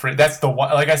said that's the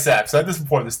one. Like I said, I've said this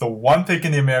before. This is the one pick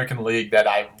in the American League that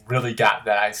I really got.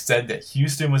 That I said that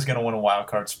Houston was going to win a wild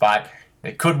card spot.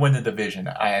 They could win the division,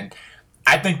 and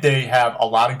I think they have a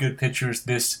lot of good pitchers.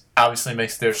 This obviously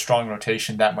makes their strong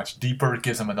rotation that much deeper. It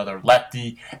gives them another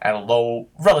lefty at a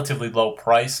relatively low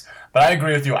price. But I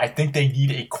agree with you. I think they need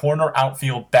a corner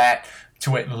outfield bat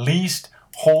to at least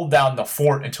hold down the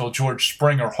fort until George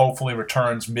Springer hopefully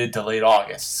returns mid to late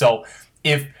August. So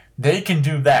if they can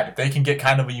do that, if they can get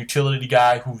kind of a utility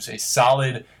guy who's a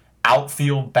solid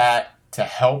outfield bat to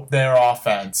help their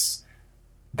offense,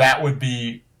 that would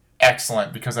be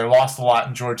excellent because they lost a lot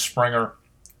in George Springer.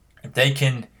 If they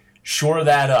can shore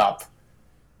that up,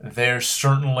 they're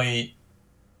certainly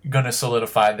going to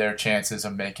solidify their chances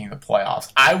of making the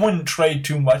playoffs. I wouldn't trade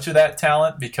too much of that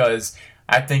talent because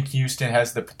I think Houston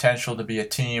has the potential to be a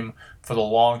team for the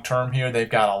long term here. They've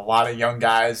got a lot of young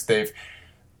guys. They've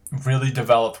really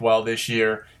developed well this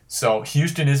year. So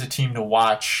Houston is a team to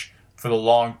watch for the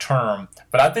long term.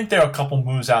 But I think there are a couple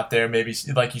moves out there. Maybe,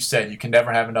 like you said, you can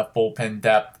never have enough bullpen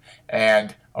depth.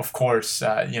 And, of course,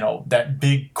 that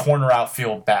big corner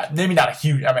outfield bat. Maybe not a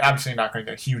huge, I mean, obviously you're not going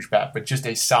to get a huge bat, but just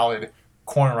a solid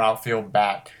corner outfield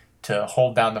bat to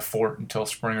hold down the fort until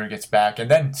Springer gets back, and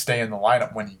then stay in the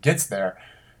lineup when he gets there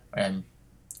and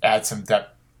add some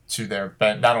depth to their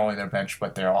bench, not only their bench,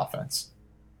 but their offense.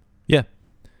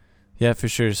 Yeah, for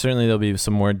sure. Certainly there'll be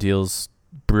some more deals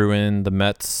brewing. The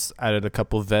Mets added a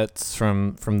couple vets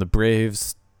from the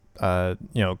Braves.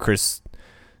 Chris,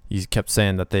 you kept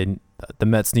saying that the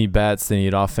Mets need bats, they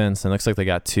need offense, and it looks like they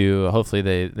got two. Hopefully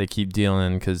they keep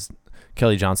dealing, because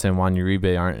Kelly Johnson and Juan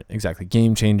Uribe aren't exactly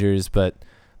game changers, but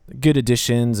good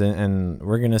additions, and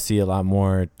we're going to see a lot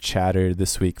more chatter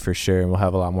this week for sure, and we'll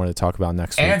have a lot more to talk about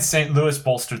next week. And St. Louis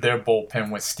bolstered their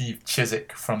bullpen with Steve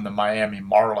Chiswick from the Miami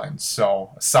Marlins,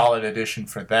 so a solid addition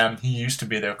for them. He used to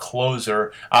be their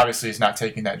closer. Obviously, he's not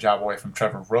taking that job away from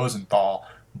Trevor Rosenthal,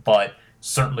 but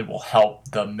certainly will help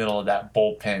the middle of that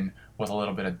bullpen with a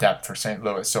little bit of depth for St.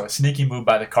 Louis. So a sneaky move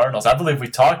by the Cardinals. I believe we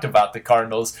talked about the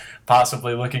Cardinals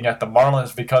possibly looking at the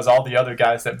Marlins because all the other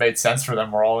guys that made sense for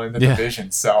them were all in the division.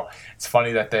 So it's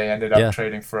funny that they ended up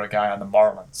trading for a guy on the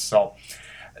Marlins. So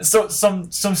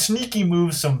some sneaky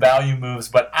moves, some value moves,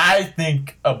 but I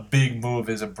think a big move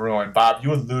is a brewing. Bob,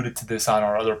 you alluded to this on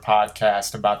our other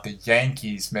podcast about the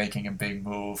Yankees making a big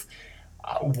move.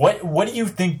 What do you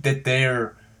think that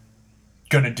they're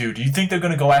going to do? Do you think they're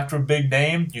going to go after a big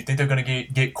name? Do you think they're going to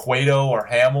get Cueto or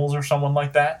Hamels or someone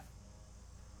like that?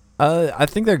 I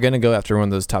think they're going to go after one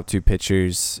of those top two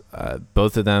pitchers.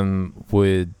 Both of them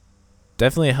would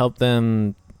definitely help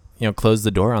them, close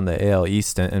the door on the AL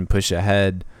East and push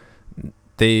ahead.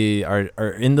 They are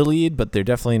in the lead, but they're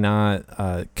definitely not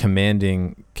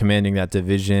commanding that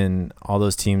division. All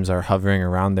those teams are hovering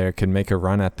around there, could make a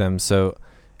run at them. So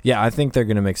yeah, I think they're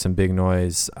going to make some big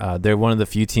noise. They're one of the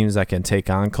few teams that can take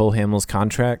on Cole Hamels'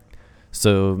 contract,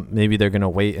 so maybe they're going to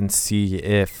wait and see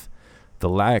if the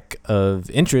lack of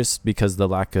interest, because the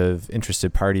lack of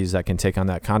interested parties that can take on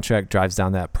that contract drives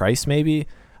down that price maybe.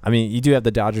 I mean, you do have the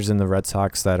Dodgers and the Red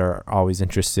Sox that are always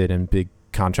interested in big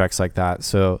contracts like that,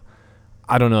 so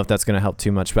I don't know if that's going to help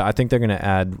too much, but I think they're going to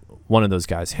add one of those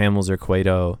guys, Hamels or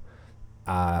Cueto.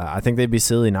 I think they'd be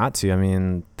silly not to. I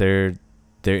mean, they're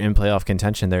in playoff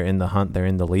contention. They're in the hunt. They're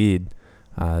in the lead.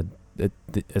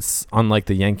 It's unlike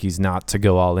the Yankees not to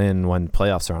go all in when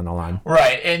playoffs are on the line.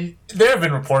 Right, and there have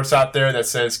been reports out there that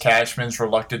says Cashman's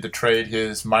reluctant to trade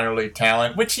his minor league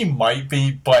talent, which he might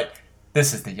be, but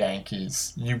this is the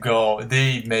Yankees.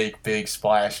 They make big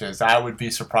splashes. I would be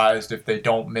surprised if they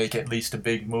don't make at least a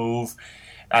big move.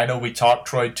 I know we talked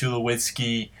Troy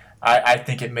Tulowitzki. I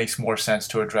think it makes more sense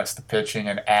to address the pitching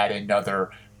and add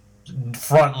another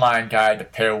frontline guy to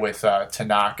pair with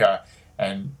Tanaka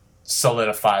and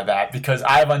solidify that, because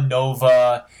Ivan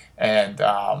Nova and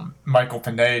Michael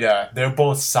Pineda, they're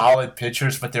both solid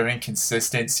pitchers, but they're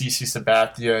inconsistent. CC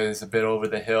Sabathia is a bit over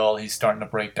the hill. He's starting to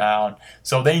break down.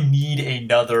 So they need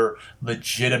another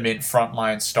legitimate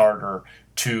frontline starter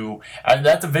and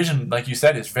that division, like you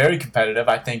said, is very competitive.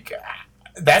 I think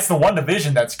that's the one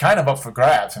division that's kind of up for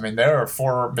grabs. I mean, there are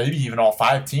 4, maybe even all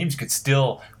 5 teams could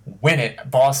still win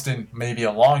it. Boston maybe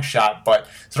a long shot, but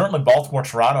certainly Baltimore,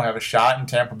 Toronto have a shot, and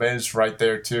Tampa Bay is right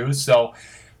there too. So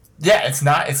yeah, it's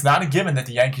not a given that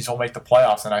the Yankees will make the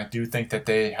playoffs, and I do think that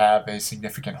they have a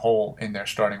significant hole in their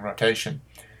starting rotation.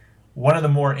 One of the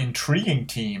more intriguing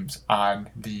teams on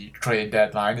the trade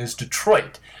deadline is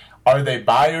Detroit. Are they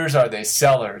buyers? Are they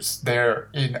sellers? They're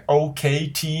an okay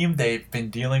team. They've been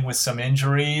dealing with some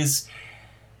injuries.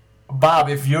 Bob,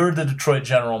 if you're the Detroit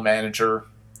general manager,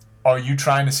 are you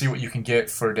trying to see what you can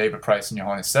get for David Price and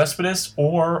Yoenis Cespedes,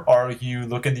 or are you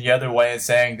looking the other way and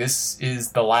saying this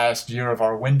is the last year of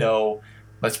our window,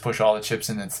 let's push all the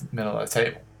chips in the middle of the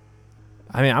table?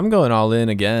 I mean, I'm going all in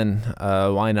again.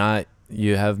 Why not?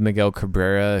 You have Miguel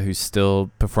Cabrera, who's still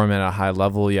performing at a high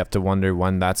level. You have to wonder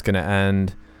when that's going to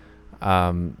end.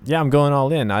 I'm going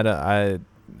all in. I'll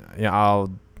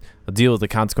deal with the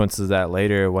consequences of that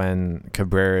later when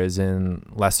Cabrera is in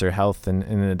lesser health and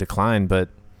in a decline. But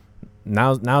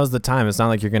now is the time. It's not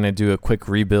like you're going to do a quick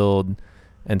rebuild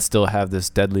and still have this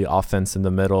deadly offense in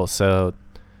the middle. So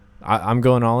I'm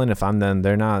going all in. If I'm them,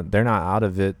 they're not out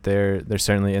of it. They're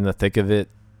certainly in the thick of it.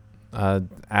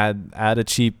 Add a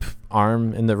cheap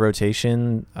arm in the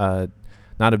rotation.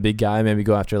 Not a big guy. Maybe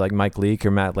go after like Mike Leake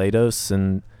or Matt Latos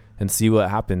and see what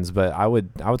happens. But I would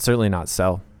certainly not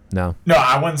sell. No,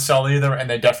 I wouldn't sell either, and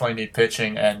they definitely need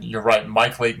pitching. And you're right,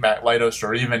 Mike Leake, Matt Latos,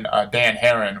 or even Dan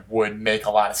Herron would make a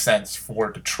lot of sense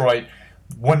for Detroit.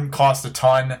 Wouldn't cost a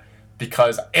ton,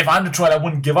 because if I'm Detroit, I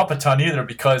wouldn't give up a ton either,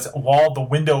 because while the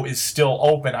window is still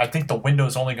open, I think the window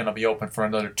is only going to be open for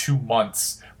another 2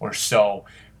 months or so.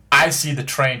 I see the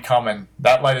train coming.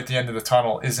 That light at the end of the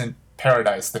tunnel isn't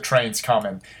paradise. The train's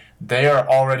coming. They are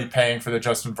already paying for the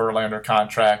Justin Verlander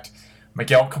contract.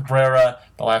 Miguel Cabrera,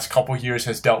 the last couple of years,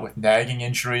 has dealt with nagging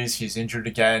injuries. He's injured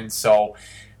again. So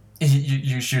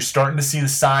you're starting to see the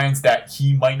signs that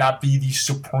he might not be the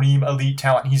supreme elite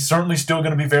talent. He's certainly still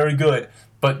going to be very good,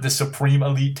 but the supreme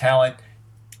elite talent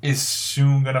is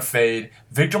soon going to fade.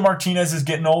 Victor Martinez is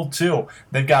getting old too.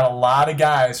 They've got a lot of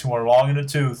guys who are long in the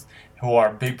tooth who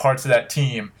are big parts of that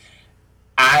team,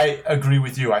 I agree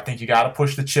with you. I think you got to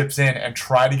push the chips in and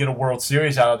try to get a World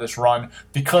Series out of this run,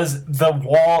 because the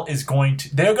wall is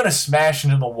they're going to smash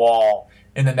into the wall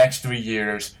in the next 3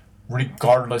 years,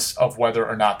 regardless of whether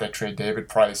or not they trade David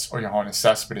Price or Yoenis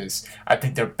Cespedes. I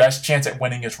think their best chance at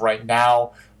winning is right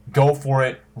now. Go for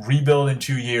it. Rebuild in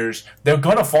 2 years. They're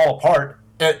going to fall apart.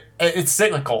 It's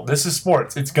cyclical. This is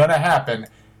sports. It's going to happen.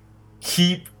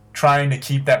 Keep trying to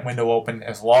keep that window open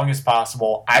as long as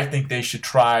possible. I think they should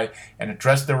try and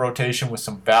address their rotation with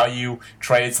some value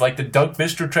trades. Like the Doug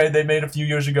Fister trade they made a few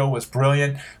years ago was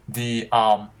brilliant. The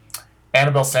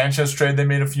Anibal Sanchez trade they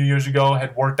made a few years ago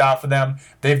had worked out for them.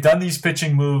 They've done these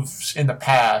pitching moves in the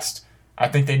past. I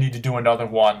think they need to do another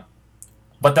one.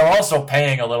 But they're also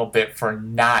paying a little bit for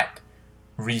not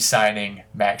re-signing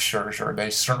Max Scherzer. They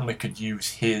certainly could use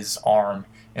his arm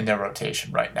in their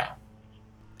rotation right now.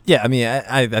 Yeah, I mean,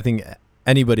 I think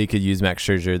anybody could use Max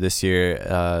Scherzer this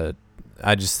year.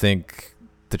 I just think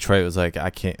Detroit was like,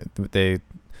 I can't. They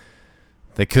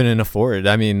couldn't afford.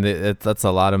 I mean, that's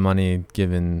a lot of money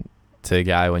given to a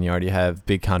guy when you already have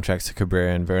big contracts to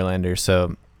Cabrera and Verlander.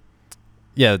 So,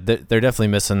 yeah, they're definitely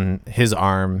missing his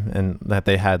arm and that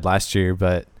they had last year.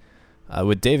 But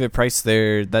with David Price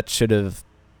there, that should have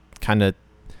kind of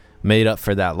made up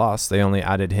for that loss. They only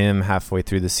added him halfway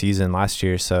through the season last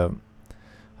year. So,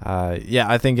 yeah,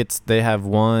 I think they have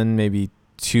 1, maybe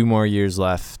 2 more years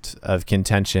left of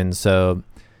contention. So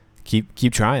keep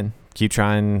trying.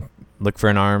 Look for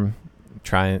an arm.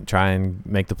 Try and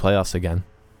make the playoffs again.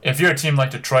 If you're a team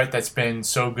like Detroit that's been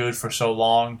so good for so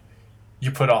long, you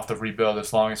put off the rebuild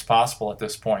as long as possible at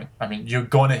this point. I mean, you're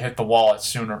going to hit the wall at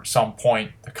some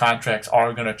point. The contracts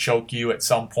are going to choke you at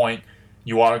some point.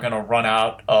 You are going to run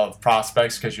out of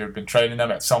prospects because you've been trading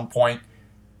them at some point.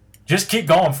 Just keep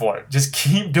going for it. Just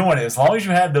keep doing it. As long as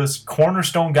you have those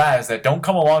cornerstone guys that don't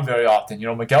come along very often. You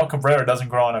know, Miguel Cabrera doesn't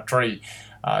grow on a tree.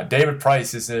 David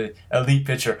Price is an elite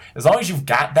pitcher. As long as you've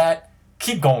got that,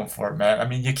 keep going for it, man. I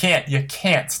mean, you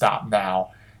can't stop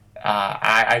now.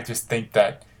 I just think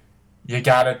that you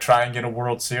got to try and get a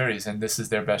World Series, and this is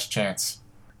their best chance.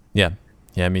 Yeah,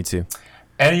 me too.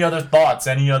 Any other thoughts?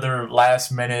 Any other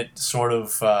last-minute sort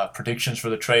of predictions for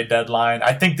the trade deadline?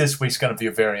 I think this week's going to be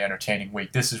a very entertaining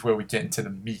week. This is where we get into the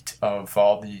meat of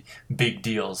all the big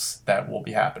deals that will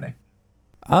be happening.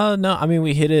 No, I mean,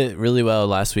 we hit it really well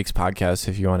last week's podcast.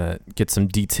 If you want to get some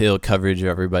detailed coverage of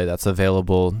everybody that's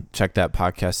available, check that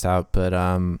podcast out. But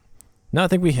no, I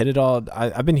think we hit it all.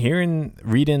 I've been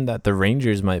reading that the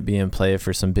Rangers might be in play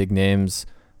for some big names.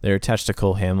 They're attached to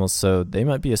Cole Hamels, so they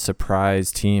might be a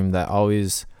surprise team that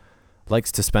always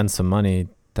likes to spend some money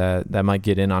that might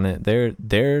get in on it.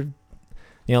 They're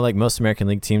like most American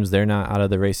League teams, they're not out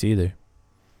of the race either.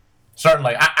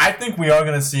 Certainly. I think we are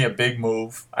going to see a big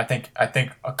move. I think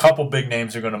a couple big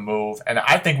names are going to move, and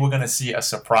I think we're going to see a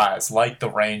surprise like the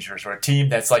Rangers, or a team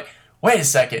that's like, wait a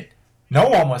second, no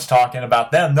one was talking about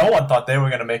them. No one thought they were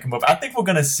going to make a move. I think we're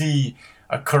going to see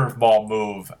a curveball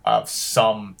move of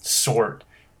some sort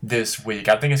this week.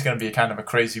 I think it's going to be kind of a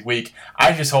crazy week.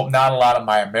 I just hope not a lot of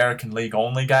my American League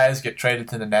only guys get traded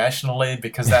to the National League,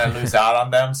 because then I lose out on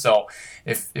them. So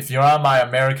if you're on my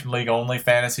American League only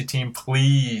fantasy team,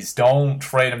 please don't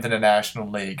trade them to the National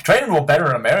League. Trade them to a better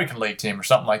American League team or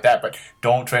something like that, but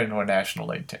don't trade them to a National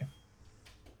League team.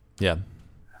 Yeah.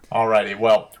 Alrighty,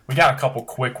 well, we got a couple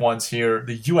quick ones here.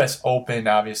 The U.S. Open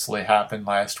obviously happened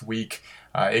last week.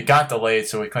 It got delayed,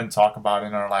 so we couldn't talk about it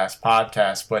in our last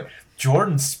podcast, but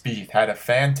Jordan Spieth had a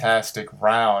fantastic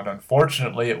round.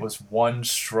 Unfortunately, it was 1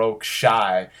 stroke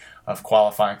shy of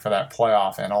qualifying for that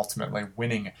playoff and ultimately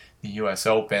winning the U.S.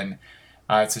 Open.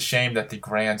 It's a shame that the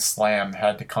Grand Slam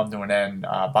had to come to an end.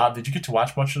 Bob, did you get to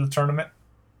watch much of the tournament?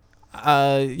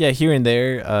 Yeah, here and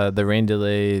there. The rain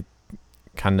delay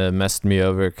kind of messed me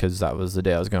over because that was the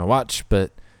day I was going to watch,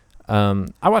 but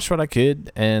I watched what I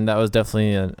could, and that was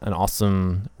definitely an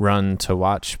awesome run to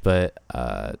watch, but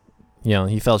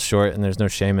he fell short, and there's no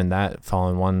shame in that,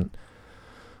 falling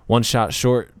one shot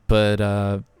short. But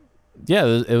yeah,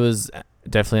 it was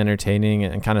definitely entertaining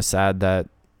and kind of sad that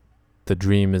the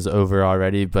dream is over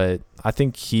already. But I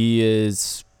think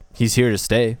he's here to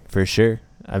stay for sure.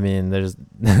 I mean, there's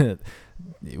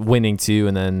winning 2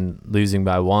 and then losing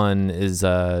by 1 is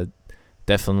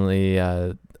definitely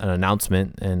an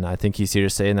announcement, and I think he's here to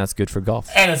stay, and that's good for golf.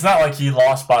 And it's not like he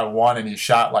lost by 1 and he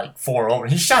shot like 4 over.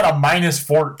 He shot a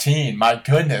 -14. My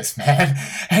goodness, man.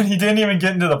 And he didn't even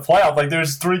get into the playoff. Like,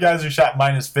 there's 3 guys who shot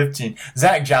 -15.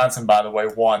 Zach Johnson, by the way,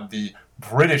 won the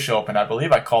British Open. I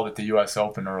believe I called it the U.S.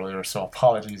 Open earlier, so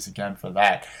apologies again for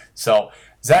that. So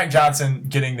Zach Johnson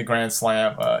getting the Grand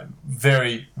Slam,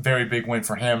 very, very big win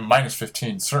for him. Minus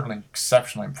 15, certainly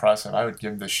exceptionally impressive. I would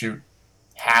give him the shoot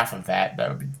half of that. That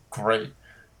would be great.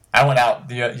 I went out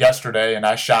yesterday and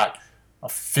I shot a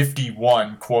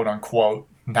 51, quote unquote,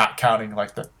 not counting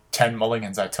like the 10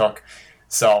 mulligans I took.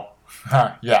 So,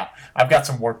 yeah, I've got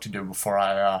some work to do before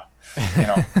I,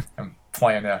 am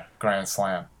playing a Grand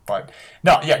Slam. But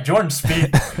no, yeah, Jordan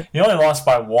Spieth, he only lost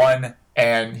by 1,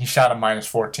 and he shot a minus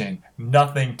 14.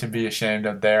 Nothing to be ashamed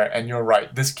of there. And you're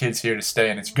right, this kid's here to stay,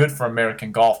 and it's good for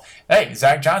American golf. Hey,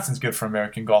 Zach Johnson's good for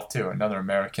American golf too. Another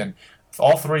American.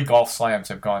 All 3 golf slams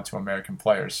have gone to American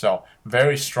players. So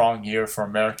very strong year for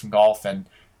American golf and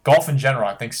golf in general.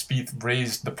 I think Spieth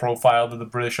raised the profile to the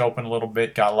British Open a little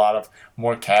bit, got a lot of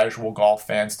more casual golf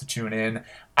fans to tune in.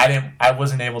 I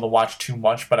wasn't able to watch too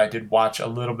much, but I did watch a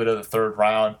little bit of the third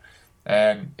round,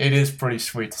 and it is pretty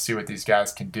sweet to see what these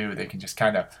guys can do. They can just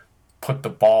kind of put the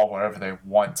ball wherever they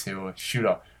want to, shoot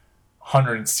a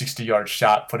 160-yard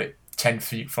shot, put it 10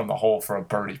 feet from the hole for a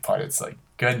birdie putt. It's like,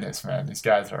 goodness, man, these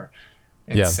guys are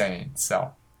insane. Yeah.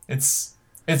 So it's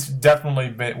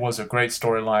definitely was a great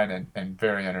storyline and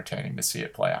very entertaining to see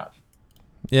it play out.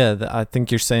 Yeah, I think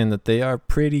you're saying that they are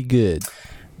pretty good.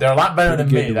 They're a lot better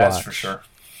than me, that's for sure.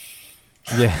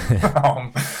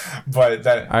 Yeah. But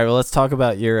that. All right, well, let's talk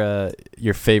about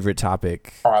your favorite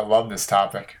topic. Oh, I love this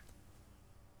topic.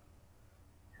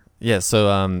 Yeah,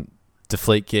 so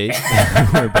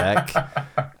Deflategate, we're back.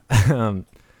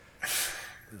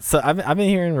 So I've been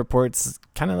hearing reports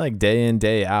kind of like day in,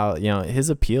 day out. His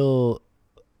appeal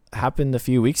happened a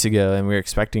few weeks ago, and we were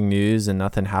expecting news, and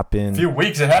nothing happened. A few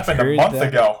weeks? It happened a month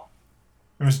ago.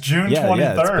 It was June 23rd.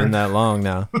 Yeah, it's been that long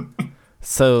now.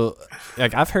 So,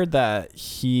 I've heard that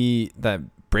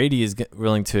Brady is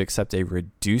willing to accept a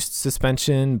reduced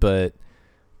suspension, but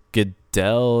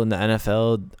Goodell and the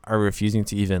NFL are refusing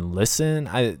to even listen.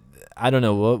 I don't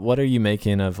know. What are you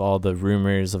making of all the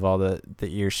rumors, of all the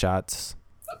earshots?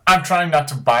 I'm trying not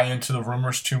to buy into the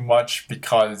rumors too much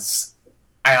because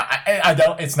I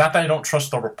don't. It's not that I don't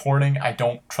trust the reporting. I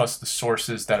don't trust the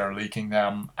sources that are leaking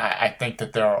them. I think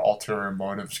that there are ulterior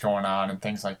motives going on and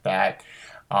things like that.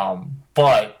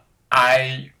 But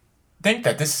I think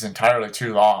that this is entirely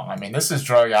too long. I mean, this is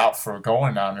drug out for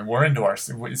going on. I mean, we're into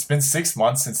it's been 6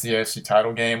 months since the AFC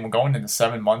title game. We're going into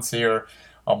 7 months here,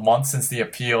 a month since the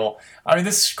appeal. I mean,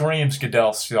 this screams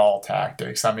Goodell stall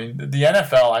tactics. I mean, the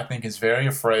NFL, I think, is very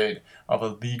afraid of a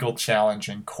legal challenge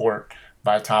in court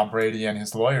by Tom Brady and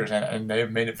his lawyers, and they've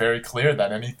made it very clear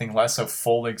that anything less of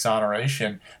full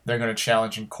exoneration, they're going to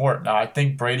challenge in court. Now, I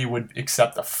think Brady would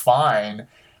accept a fine.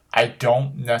 I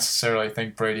don't necessarily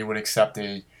think Brady would accept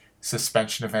a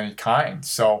suspension of any kind.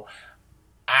 So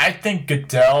I think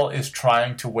Goodell is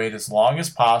trying to wait as long as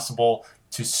possible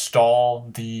to stall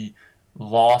the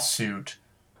lawsuit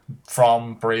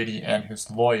from Brady and his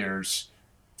lawyers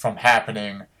from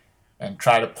happening and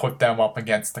try to put them up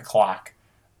against the clock.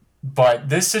 But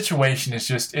this situation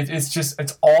is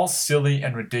it's all silly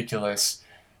and ridiculous.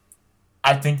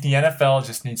 I think the NFL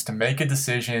just needs to make a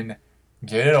decision,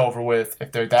 get it over with.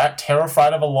 If they're that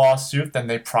terrified of a lawsuit, then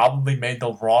they probably made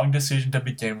the wrong decision to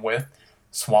begin with.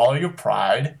 Swallow your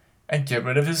pride and get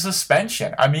rid of his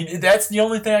suspension. I mean, that's the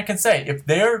only thing I can say. If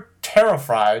they're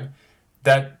terrified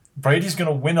that Brady's going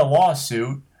to win a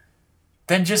lawsuit,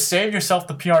 then just save yourself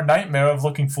the PR nightmare of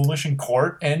looking foolish in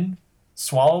court and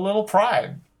swallow a little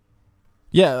pride.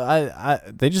 Yeah,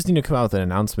 they just need to come out with an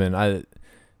announcement.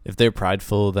 If they're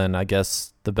prideful, then I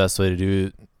guess the best thing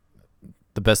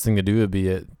to do would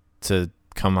be to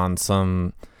come on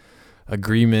some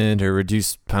agreement or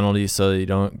reduced penalty so you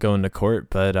don't go into court.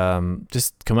 But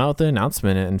just come out with an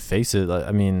announcement and face it.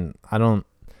 I mean,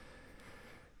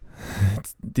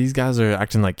 these guys are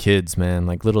acting like kids, man,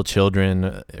 like little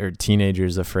children or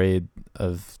teenagers afraid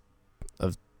of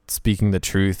speaking the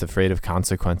truth, afraid of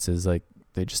consequences. Like,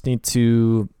 they just need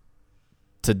to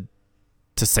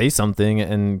say something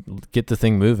and get the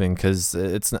thing moving, because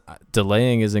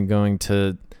delaying isn't going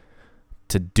to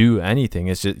do anything.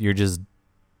 It's just you're just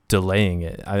delaying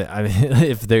it. I mean,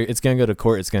 if it's gonna go to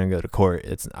court, it's gonna go to court.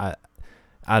 I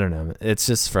don't know. It's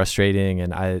just frustrating,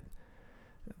 and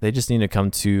they just need to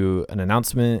come to an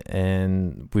announcement,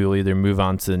 and we will either move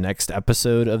on to the next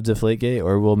episode of Deflategate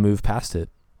or we'll move past it.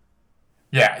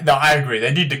 Yeah, no, I agree.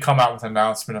 They need to come out with an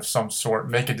announcement of some sort,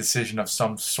 make a decision of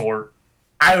some sort.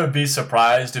 I would be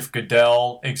surprised if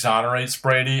Goodell exonerates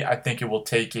Brady. I think it will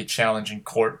take a challenge in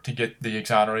court to get the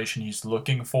exoneration he's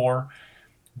looking for.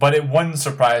 But it wouldn't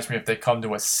surprise me if they come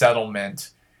to a settlement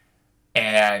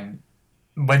and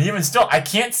But even still, I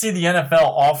can't see the NFL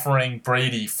offering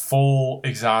Brady full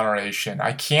exoneration.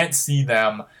 I can't see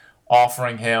them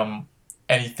offering him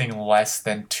anything less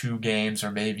than 2 games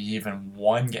or maybe even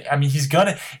 1 game. I mean, he's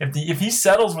gonna if he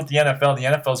settles with the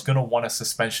NFL is gonna want a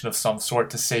suspension of some sort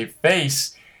to save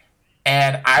face.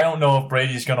 And I don't know if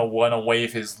Brady's gonna want to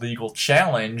waive his legal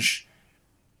challenge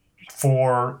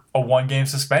for a 1-game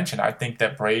suspension. I think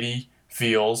that Brady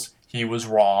feels he was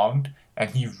wronged and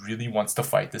he really wants to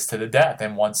fight this to the death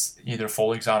and wants either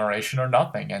full exoneration or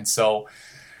nothing. And so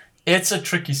it's a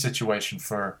tricky situation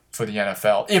for the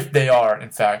NFL if they are,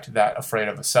 in fact, that afraid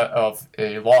of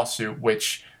a lawsuit,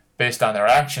 which, based on their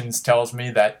actions, tells me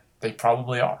that they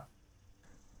probably are.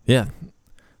 Yeah.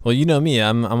 Well, you know me,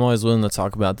 I'm always willing to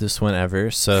talk about this whenever.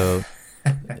 So,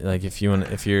 like, if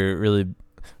you're really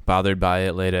bothered by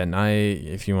it late at night,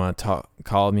 if you want to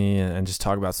call me and just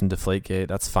talk about some Deflategate,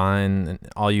 that's fine. And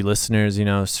all you listeners,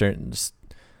 just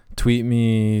tweet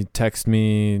me, text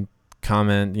me,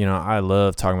 comment. I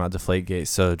love talking about Deflategate,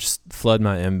 so just flood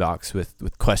my inbox with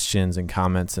questions and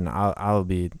comments, and I'll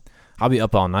be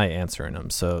up all night answering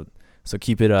them. So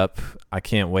keep it up. I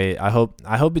can't wait. I hope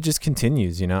it just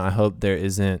continues. I hope there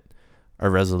isn't a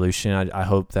resolution. I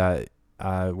hope that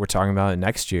we're talking about it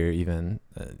next year even.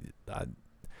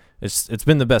 It's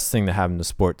been the best thing to happen to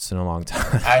sports in a long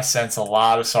time. I sense a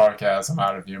lot of sarcasm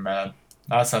out of you, man.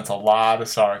 I sense a lot of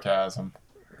sarcasm.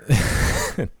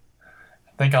 I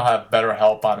think I'll have better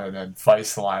help on an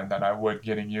advice line than I would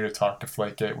getting you to talk to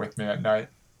Deflategate with me at night.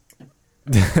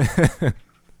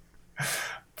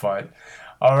 But,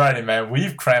 alrighty, man.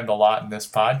 We've crammed a lot in this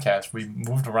podcast. We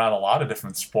moved around a lot of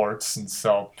different sports, and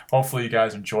so hopefully you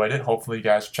guys enjoyed it. Hopefully you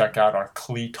guys check out our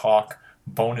Cle Talk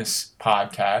bonus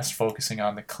podcast focusing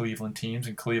on the Cleveland teams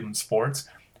and Cleveland sports.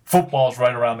 Football's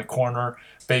right around the corner.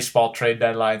 Baseball trade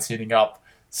deadline's heating up.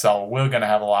 So we're going to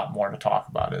have a lot more to talk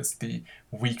about as the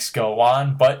weeks go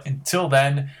on. But until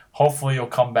then, hopefully you'll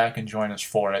come back and join us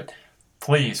for it.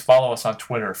 Please follow us on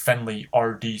Twitter,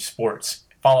 FenleyRD Sports.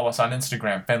 Follow us on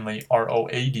Instagram,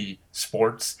 FenleyROAD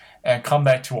Sports. And come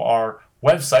back to our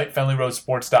website,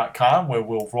 FenleyRoadSports.com, where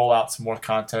we'll roll out some more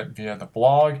content via the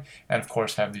blog. And, of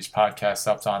course, have these podcasts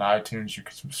up on iTunes. You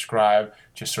can subscribe.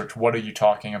 Just search What Are You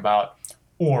Talking About?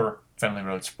 Or Fenley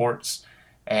Road Sports.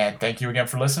 And thank you again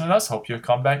for listening to us. Hope you'll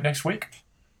come back next week.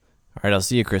 All right, I'll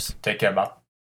see you, Chris. Take care, Bob.